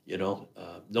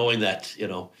 knowing that,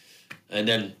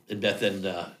 and Beth then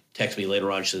texted me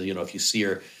later on. She said, if you see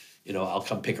her, I'll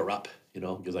come pick her up,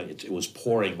 because it was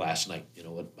pouring last night.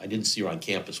 I didn't see her on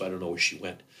campus, so I don't know where she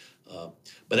went. But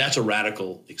that's a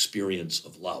radical experience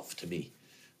of love to me.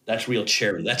 That's real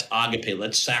charity. That's agape.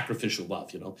 That's sacrificial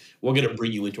love. We're going to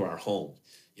bring you into our home.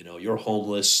 You're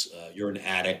homeless. You're an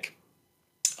addict.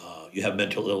 You have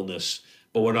mental illness,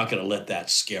 but we're not going to let that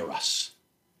scare us.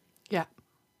 Yeah.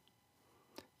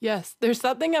 Yes, there's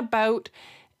something about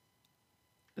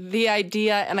the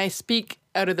idea, and I speak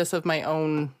out of this of my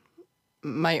own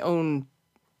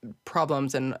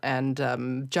problems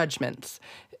and judgments,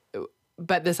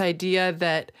 but this idea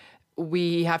that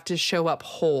we have to show up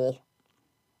whole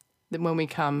when we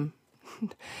come,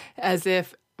 as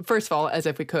if. First of all, as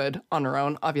if we could on our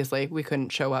own. Obviously, we couldn't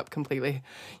show up completely,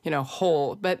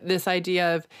 whole. But this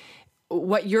idea of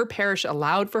what your parish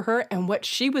allowed for her and what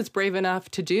she was brave enough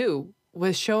to do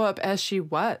was show up as she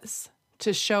was,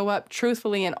 to show up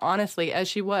truthfully and honestly as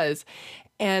she was,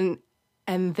 and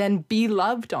then be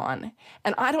loved on.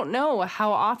 And I don't know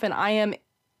how often I am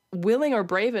willing or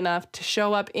brave enough to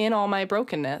show up in all my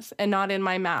brokenness and not in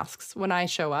my masks when I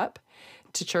show up,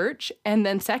 to church. And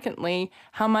then secondly,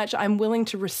 how much I'm willing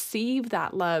to receive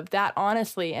that love, that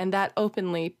honestly and that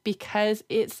openly, because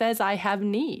it says I have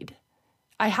need.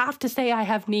 I have to say I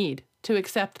have need to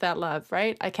accept that love,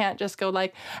 right? I can't just go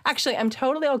like, actually, I'm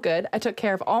totally all good. I took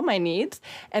care of all my needs.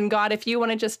 And God, if you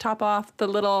want to just top off the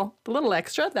little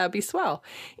extra, that'd be swell.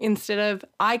 Instead of,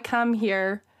 I come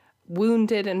here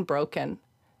wounded and broken.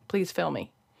 Please fill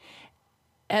me.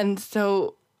 And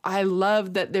so I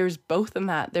love that there's both in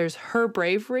that. There's her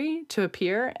bravery to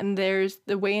appear, and there's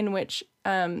the way in which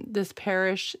this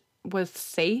parish was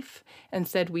safe and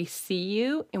said, we see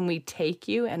you and we take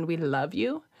you and we love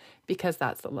you because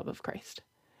that's the love of Christ.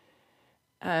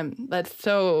 That's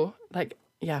so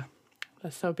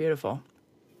that's so beautiful.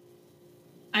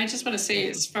 I just want to say,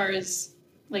 as far as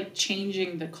like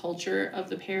changing the culture of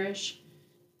the parish,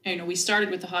 we started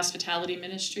with the hospitality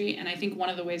ministry, and I think one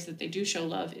of the ways that they do show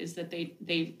love is that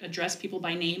they address people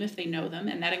by name if they know them,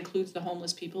 and that includes the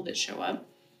homeless people that show up,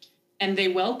 and they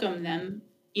welcome them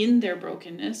in their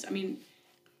brokenness. I mean,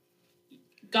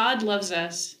 God loves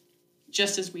us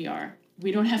just as we are.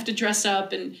 We don't have to dress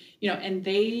up, and and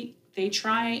they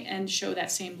try and show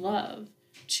that same love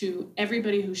to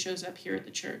everybody who shows up here at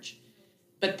the church.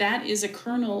 But that is a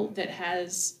kernel that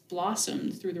has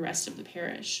blossomed through the rest of the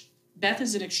parish. Beth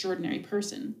is an extraordinary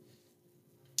person,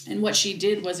 and what she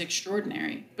did was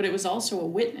extraordinary, but it was also a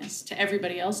witness to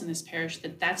everybody else in this parish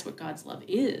that that's what God's love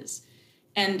is.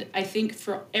 And I think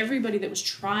for everybody that was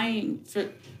trying,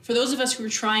 for those of us who were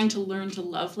trying to learn to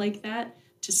love like that,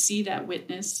 to see that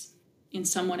witness in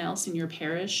someone else in your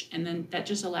parish, and then that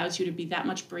just allows you to be that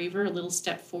much braver, a little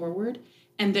step forward,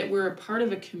 and that we're a part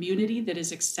of a community that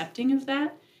is accepting of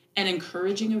that and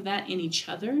encouraging of that in each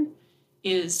other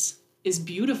is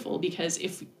beautiful. Because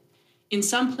if in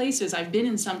some places, I've been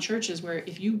in some churches where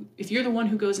if you're the one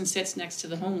who goes and sits next to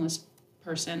the homeless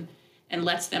person and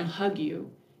lets them hug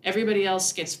you, everybody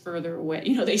else gets further away.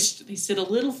 They sit a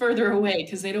little further away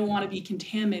because they don't want to be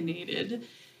contaminated.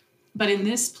 But in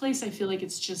this place, I feel like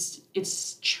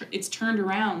it's turned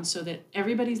around so that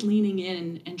everybody's leaning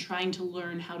in and trying to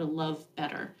learn how to love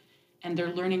better. And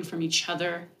they're learning from each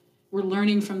other. We're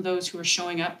learning from those who are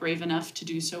showing up brave enough to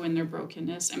do so in their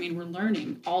brokenness. I mean, we're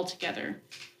learning all together.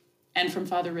 And from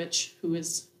Father Rich, who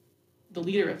is the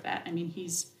leader of that. I mean,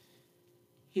 he's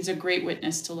a great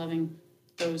witness to loving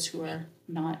those who are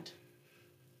not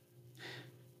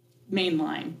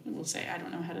mainline, we'll say. I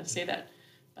don't know how to say that.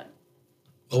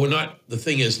 Well, we're not. The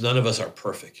thing is, none of us are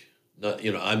perfect.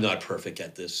 I'm not perfect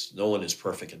at this. No one is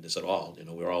perfect at this at all.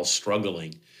 We're all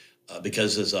struggling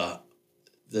because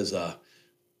there's a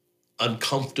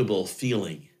uncomfortable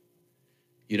feeling.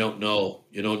 You don't know.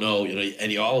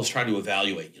 And you're always trying to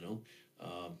evaluate.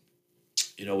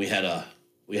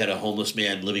 We had a homeless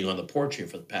man living on the porch here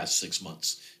for the past 6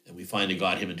 months, and we finally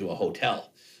got him into a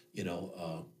hotel.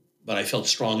 But I felt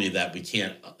strongly that we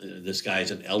can't. This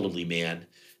guy's an elderly man,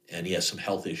 and he has some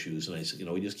health issues. And I said,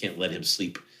 we just can't let him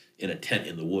sleep in a tent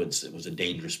in the woods. It was a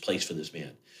dangerous place for this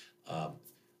man.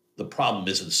 The problem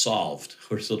isn't solved.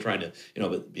 We're still trying to,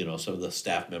 but some of the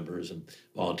staff members and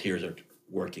volunteers are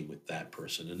working with that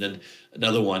person. And then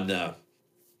another one,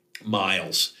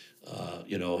 Miles,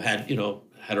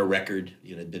 had a record,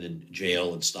 had been in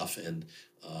jail and stuff. And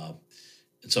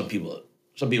some people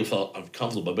felt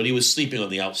uncomfortable, but he was sleeping on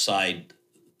the outside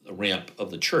ramp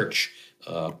of the church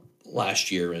last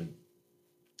year,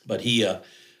 but he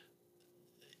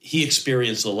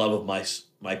experienced the love of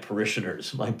my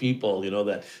parishioners, my people,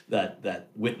 that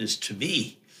witnessed to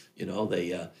me.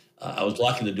 I was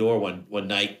locking the door one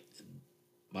night, and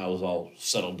Miles was all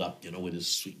settled up, with his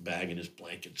sleeping bag and his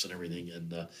blankets and everything,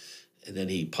 and then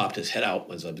he popped his head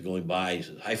out as I was going by. He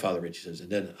says, "Hi, Father Rich." He says, and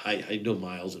then, "Hi, how you doing,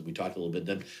 Miles?" And we talked a little bit.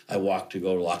 Then I walked to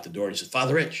go to lock the door, and he says,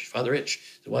 Father Rich. I said,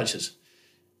 "What?" He says,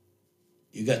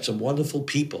 "You got some wonderful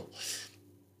people.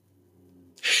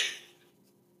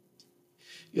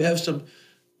 You have some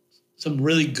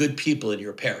really good people in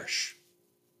your parish."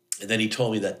 And then he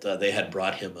told me that they had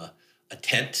brought him a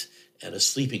tent and a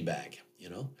sleeping bag.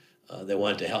 They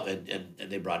wanted to help, and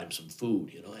they brought him some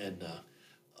food. And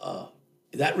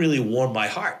that really warmed my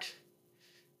heart,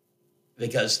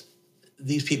 because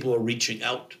these people are reaching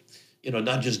out.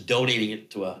 Not just donating it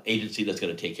to an agency that's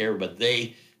going to take care of it, but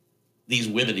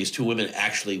these two women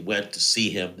actually went to see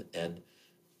him and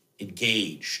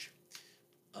engaged.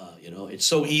 It's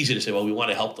so easy to say, well, we want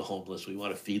to help the homeless, we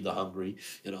want to feed the hungry,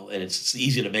 and it's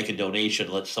easy to make a donation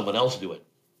and let someone else do it.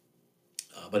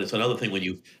 But it's another thing when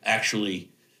you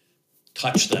actually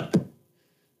touch them,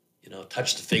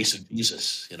 touch the face of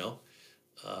Jesus,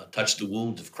 touch the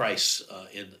wounds of Christ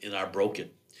in our broken.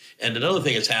 And another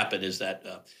thing that's happened is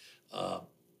that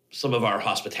some of our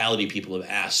hospitality people have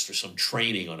asked for some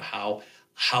training on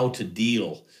how to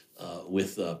deal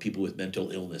with people with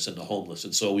mental illness and the homeless.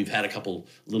 And so we've had a couple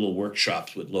little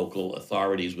workshops with local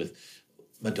authorities, with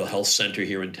mental health center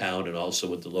here in town, and also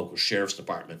with the local sheriff's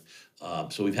department.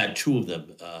 So we've had 2 of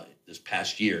them this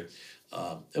past year.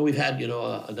 And we've had,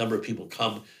 a number of people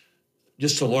come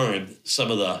just to learn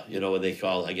some of the, what they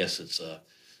call, I guess it's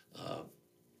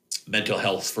mental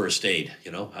health first aid,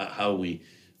 how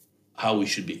we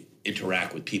should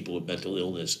interact with people with mental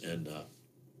illness and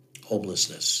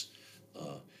homelessness.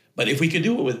 But if we could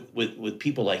do it with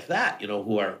people like that,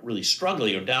 who are really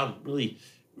struggling or down, really,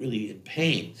 really in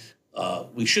pain,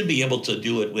 we should be able to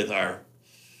do it with our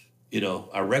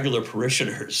regular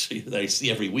parishioners that I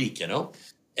see every week,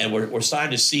 and we're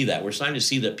starting to see that. We're starting to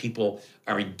see that people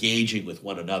are engaging with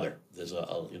one another. There's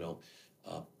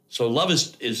so love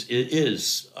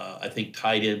is I think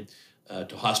tied in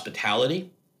to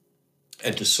hospitality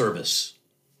and to service.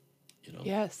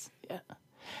 Yes, yeah.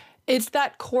 It's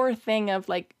that core thing of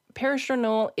like parish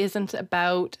renewal isn't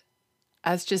about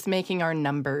us just making our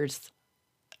numbers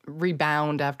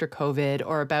rebound after COVID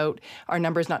or about our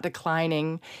numbers not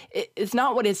declining. It's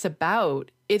not what it's about.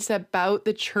 It's about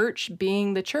the church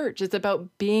being the church. It's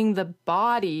about being the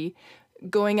body,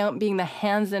 going out and being the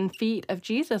hands and feet of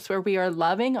Jesus, where we are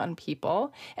loving on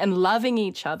people and loving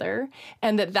each other,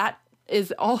 and that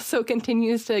is also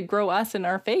continues to grow us in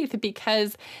our faith,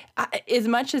 because as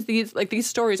much as these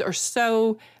stories are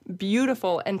so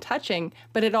beautiful and touching,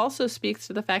 but it also speaks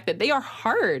to the fact that they are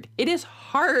hard. It is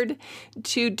hard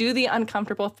to do the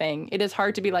uncomfortable thing. It is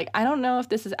hard to be like, I don't know if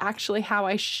this is actually how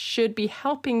I should be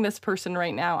helping this person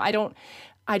right now. I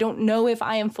don't know if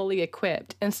I am fully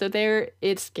equipped. And so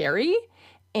it's scary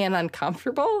and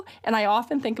uncomfortable. And I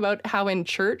often think about how in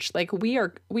church, like we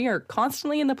are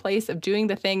constantly in the place of doing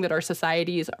the thing that our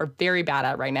societies are very bad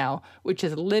at right now, which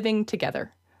is living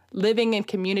together, living in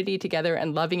community together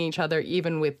and loving each other,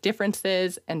 even with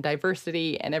differences and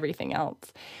diversity and everything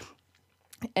else.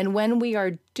 And when we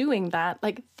are doing that,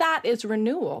 like that is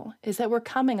renewal, is that we're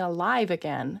coming alive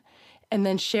again and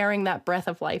then sharing that breath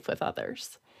of life with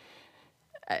others.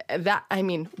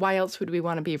 Why else would we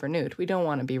want to be renewed? We don't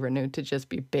want to be renewed to just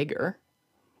be bigger.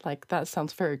 Like, that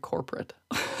sounds very corporate.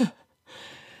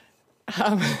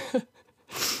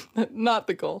 Not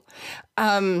the goal.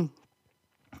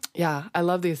 Yeah, I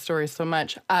love these stories so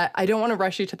much. I don't want to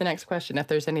rush you to the next question if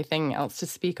there's anything else to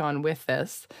speak on with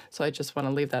this. So I just want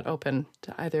to leave that open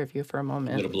to either of you for a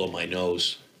moment. I'm going to blow my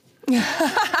nose.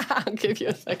 I'll give you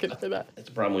a second for that. That's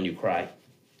the problem when you cry.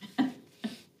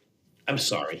 I'm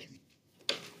sorry.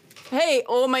 Hey,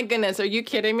 oh my goodness, are you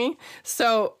kidding me?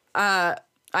 So I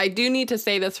do need to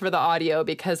say this for the audio,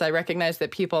 because I recognize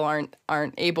that people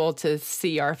aren't able to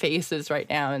see our faces right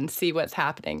now and see what's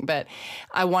happening. But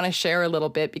I want to share a little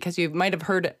bit, because you might have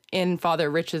heard in Father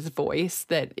Rich's voice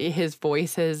that his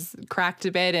voice has cracked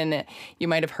a bit, and you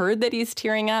might have heard that he's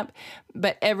tearing up.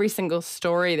 But every single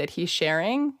story that he's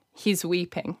sharing, he's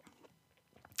weeping.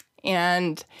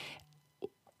 And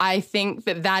I think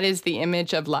that is the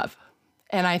image of love.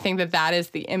 And I think that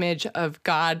is the image of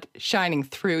God shining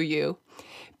through you,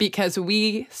 because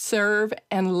we serve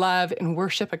and love and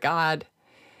worship a God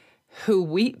who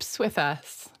weeps with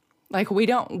us. Like, we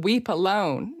don't weep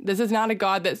alone. This is not a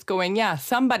God that's going, yeah,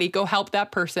 somebody go help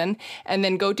that person and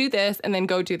then go do this and then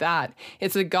go do that.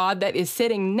 It's a God that is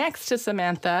sitting next to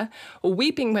Samantha,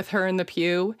 weeping with her in the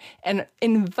pew and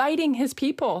inviting his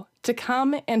people to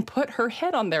come and put her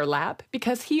head on their lap,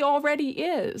 because he already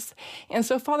is. And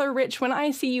so, Father Rich, when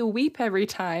I see you weep every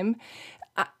time,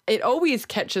 it always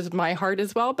catches my heart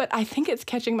as well, but I think it's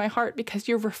catching my heart because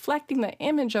you're reflecting the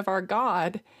image of our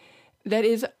God that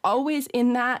is always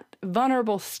in that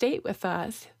vulnerable state with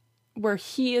us, where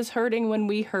he is hurting when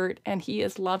we hurt, and he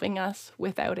is loving us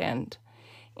without end.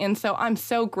 And so I'm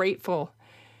so grateful.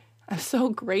 I'm so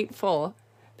grateful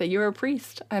that you're a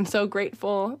priest. I'm so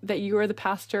grateful that you are the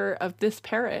pastor of this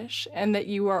parish and that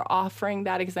you are offering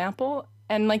that example.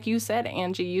 And like you said,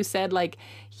 Angie, you said like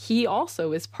he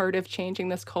also is part of changing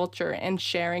this culture and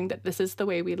sharing that this is the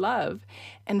way we love.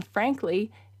 And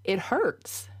frankly, it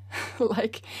hurts.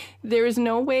 Like, there is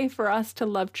no way for us to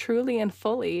love truly and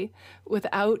fully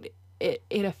without it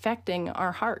affecting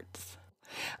our hearts.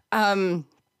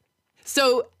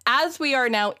 So as we are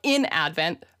now in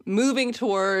Advent, moving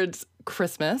towards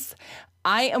Christmas,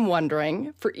 I am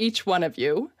wondering for each one of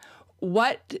you,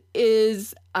 what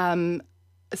is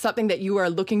something that you are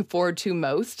looking forward to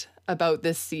most about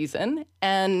this season?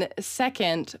 And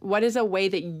second, what is a way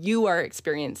that you are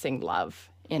experiencing love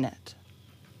in it?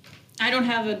 I don't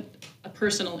have a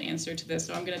personal answer to this,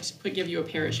 so I'm going to give you a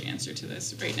parish answer to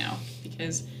this right now,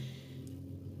 because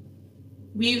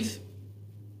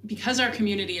because our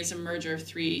community is a merger of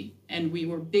three and we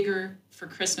were bigger for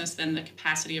Christmas than the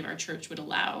capacity of our church would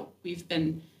allow, we've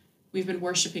been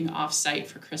worshiping off-site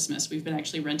for Christmas. We've been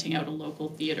actually renting out a local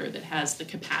theater that has the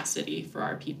capacity for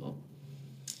our people.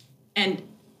 And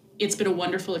it's been a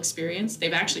wonderful experience.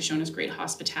 They've actually shown us great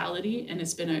hospitality, and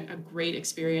it's been a great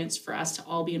experience for us to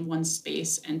all be in one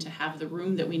space and to have the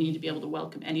room that we need to be able to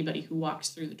welcome anybody who walks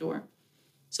through the door.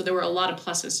 So there were a lot of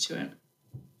pluses to it.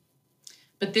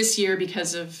 But this year,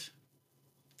 because of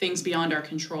things beyond our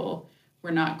control,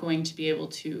 we're not going to be able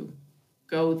to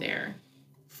go there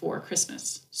for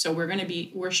Christmas. So we're going to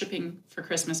be worshiping for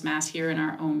Christmas Mass here in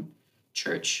our own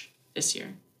church this year,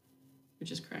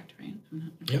 which is correct, right?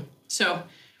 Yep.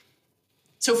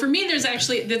 So for me, there's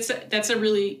actually, that's a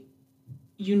really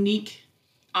unique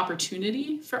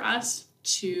opportunity for us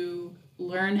to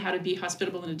learn how to be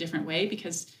hospitable in a different way,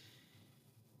 because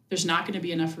there's not going to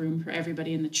be enough room for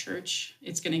everybody in the church.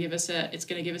 It's going to give us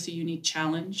a unique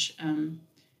challenge.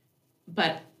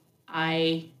 But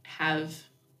I've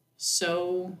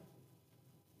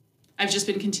just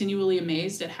been continually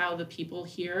amazed at how the people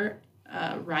here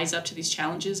rise up to these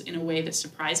challenges in a way that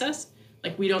surprise us.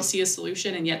 Like, we don't see a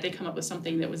solution, and yet they come up with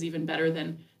something that was even better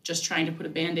than just trying to put a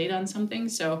Band-Aid on something.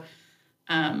 So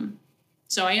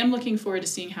I am looking forward to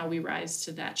seeing how we rise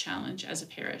to that challenge as a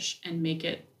parish and make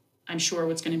it, I'm sure,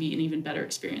 what's going to be an even better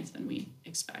experience than we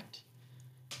expect.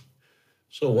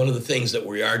 So one of the things that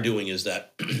we are doing is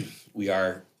that we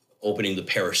are opening the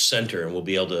parish center, and we'll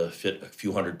be able to fit a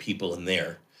few hundred people in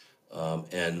there.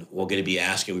 And we're going to be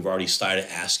asking, we've already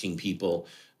started asking people,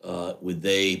 would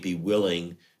they be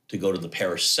willing to go to the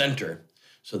parish center,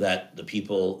 so that the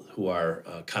people who are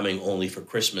coming only for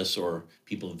Christmas or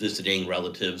people visiting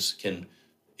relatives can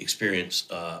experience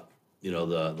the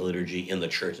liturgy in the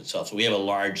church itself. So we have a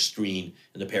large screen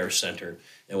in the parish center,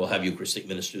 and we'll have Eucharistic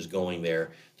ministers going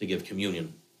there to give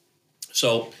communion.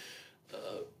 So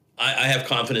I have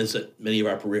confidence that many of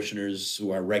our parishioners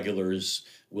who are regulars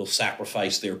will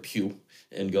sacrifice their pew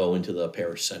and go into the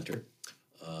parish center.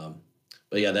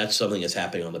 But yeah, that's something that's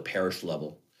happening on the parish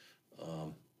level.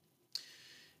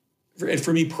 And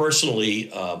for me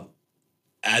personally,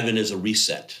 Advent is a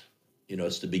reset.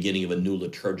 It's the beginning of a new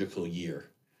liturgical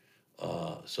year.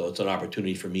 So it's an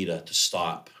opportunity for me to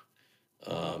stop,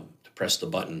 to press the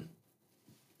button,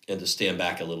 and to stand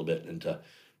back a little bit, and to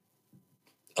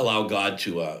allow God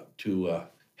to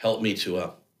help me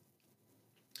to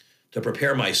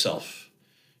prepare myself,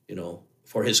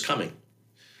 for His coming.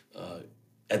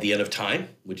 At the end of time,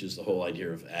 which is the whole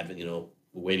idea of Advent,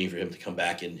 we're waiting for Him to come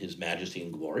back in His majesty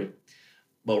and glory.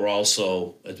 But we're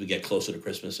also, as we get closer to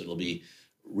Christmas, it'll be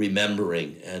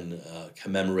remembering and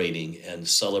commemorating and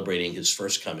celebrating His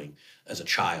first coming as a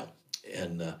child.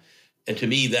 And to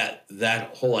me,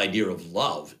 that whole idea of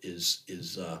love is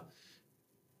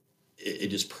it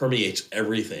just permeates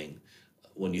everything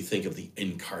when you think of the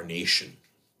incarnation.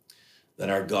 That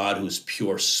our God, who is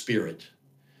pure spirit,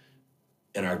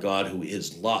 and our God, who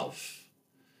is love,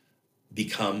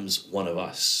 becomes one of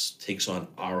us, takes on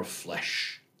our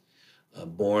flesh,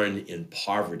 born in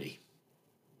poverty.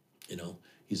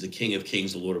 He's the King of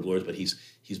Kings, the Lord of Lords, but he's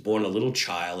born a little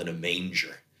child in a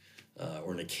manger,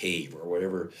 or in a cave, or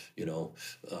whatever,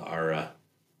 our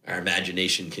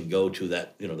imagination can go to,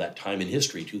 that, that time in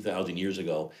history 2,000 years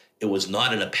ago. It was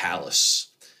not in a palace.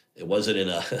 It wasn't in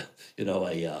a,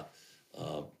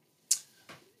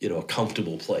 a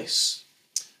comfortable place.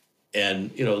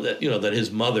 And, that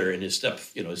his mother and his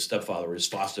stepfather, his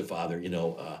foster father,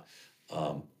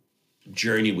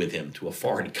 journey with him to a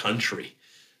foreign country,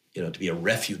 to be a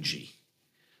refugee.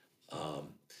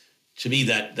 To me,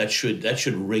 that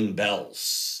should ring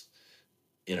bells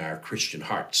in our Christian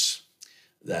hearts,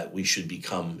 that we should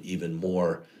become even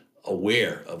more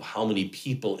aware of how many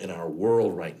people in our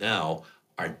world right now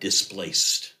are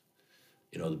displaced,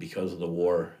 because of the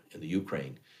war in the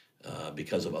Ukraine,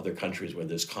 because of other countries where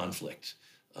there's conflict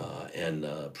and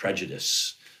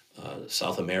prejudice.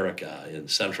 South America and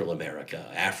Central America,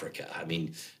 Africa. I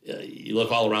mean, you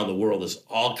look all around the world, there's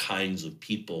all kinds of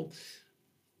people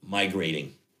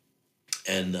migrating.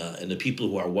 And the people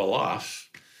who are well off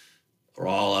are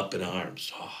all up in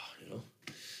arms.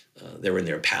 They're in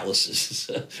their palaces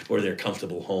or their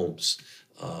comfortable homes.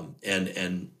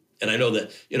 And I know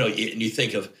that, and you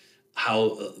think of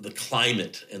how the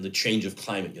climate and the change of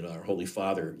climate, our Holy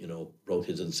Father, wrote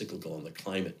his encyclical on the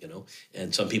climate,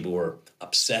 and some people were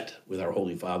upset with our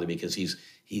Holy Father because he's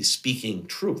speaking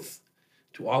truth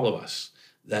to all of us,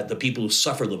 that the people who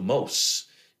suffer the most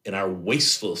in our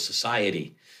wasteful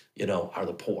society, are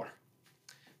the poor.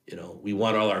 We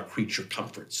want all our creature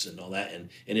comforts and all that. And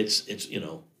it's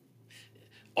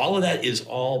All of that is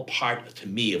all part, to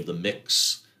me, of the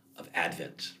mix of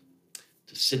Advent.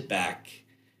 To sit back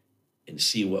and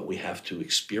see what we have to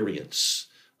experience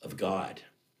of God.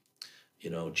 You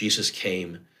know, Jesus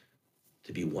came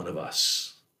to be one of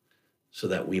us so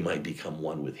that we might become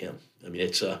one with him. I mean,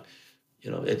 it's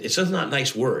just not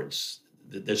nice words.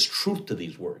 There's truth to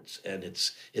these words, and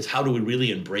it's how do we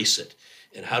really embrace it,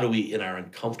 and how do we, in our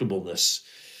uncomfortableness,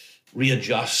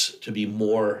 readjust to be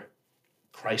more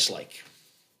Christ-like.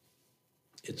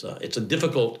 It's a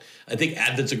difficult, I think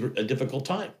Advent's a difficult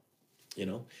time. You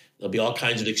know, there'll be all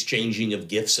kinds of exchanging of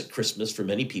gifts at Christmas for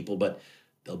many people, but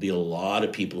there'll be a lot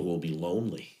of people who will be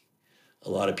lonely, a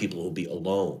lot of people who will be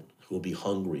alone, who will be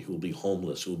hungry, who will be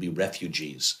homeless, who will be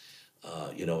refugees,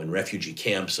 in refugee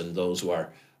camps, and those who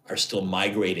are still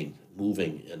migrating,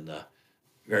 moving in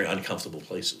very uncomfortable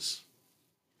places.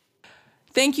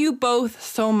 Thank you both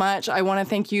so much. I want to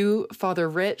thank you, Father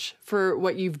Rich, for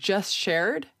what you've just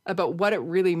shared about what it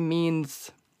really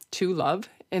means to love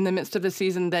in the midst of a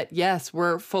season that, yes,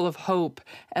 we're full of hope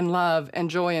and love and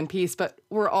joy and peace, but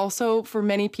we're also, for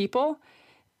many people,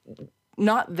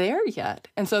 not there yet.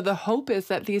 And so the hope is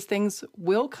that these things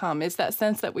will come. It's that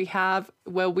sense that we have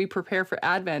while we prepare for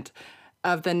Advent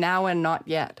of the now and not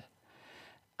yet.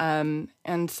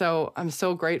 And so I'm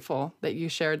so grateful that you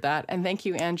shared that. And thank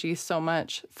you, Angie, so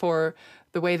much for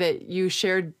the way that you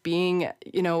shared being,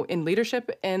 in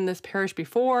leadership in this parish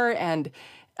before, and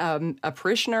a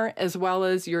parishioner, as well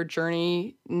as your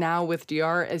journey now with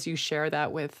DR as you share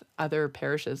that with other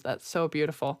parishes. That's so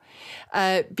beautiful.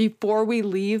 Before we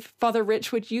leave, Father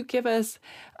Rich, would you give us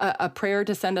a prayer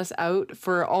to send us out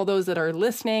for all those that are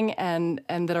listening and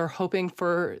that are hoping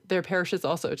for their parishes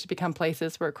also to become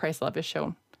places where Christ's love is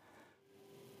shown?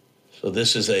 So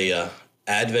this is a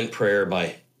Advent prayer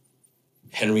by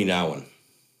Henry Nouwen.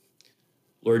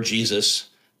 Lord Jesus,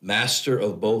 Master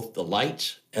of both the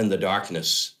light and the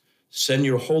darkness, send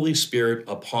your Holy Spirit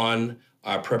upon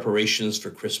our preparations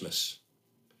for Christmas.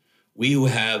 We who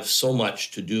have so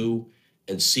much to do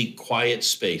and seek quiet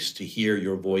space to hear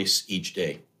your voice each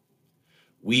day.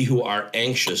 We who are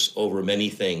anxious over many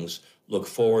things look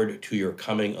forward to your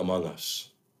coming among us.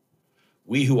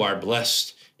 We who are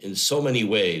blessed in so many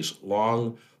ways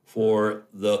long for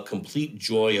the complete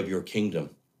joy of your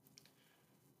kingdom.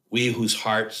 We whose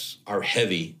hearts are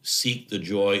heavy seek the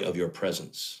joy of your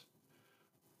presence.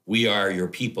 We are your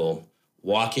people,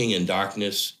 walking in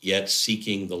darkness, yet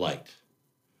seeking the light.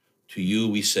 To you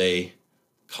we say,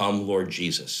 come, Lord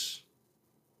Jesus.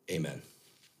 Amen.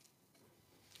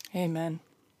 Amen.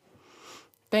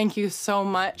 Thank you so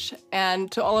much. And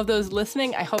to all of those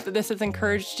listening, I hope that this has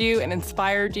encouraged you and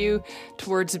inspired you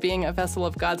towards being a vessel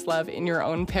of God's love in your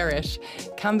own parish.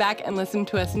 Come back and listen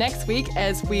to us next week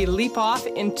as we leap off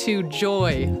into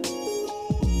joy.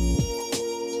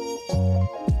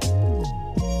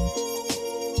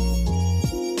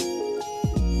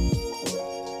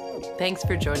 Thanks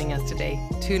for joining us today.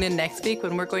 Tune in next week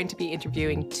when we're going to be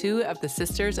interviewing two of the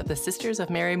Sisters of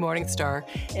Mary Morning Star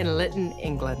in Lytton,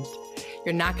 England.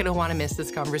 You're not going to want to miss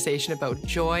this conversation about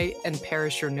joy and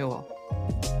parish renewal.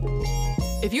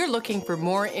 If you're looking for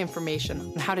more information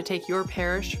on how to take your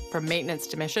parish from maintenance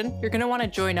to mission, you're going to want to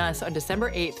join us on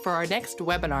December 8th for our next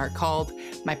webinar called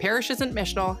My Parish Isn't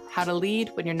Missional, How to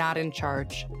Lead When You're Not in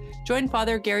Charge. Join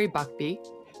Father Gary Buckby,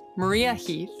 Maria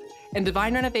Heath, and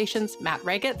Divine Renovation's Matt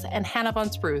Regetz and Hannah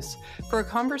Von Spruce for a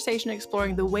conversation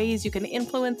exploring the ways you can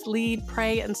influence, lead,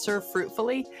 pray, and serve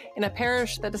fruitfully in a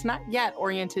parish that is not yet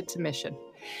oriented to mission.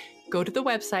 Go to the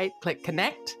website, click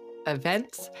Connect,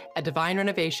 Events at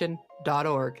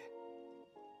divinerenovation.org.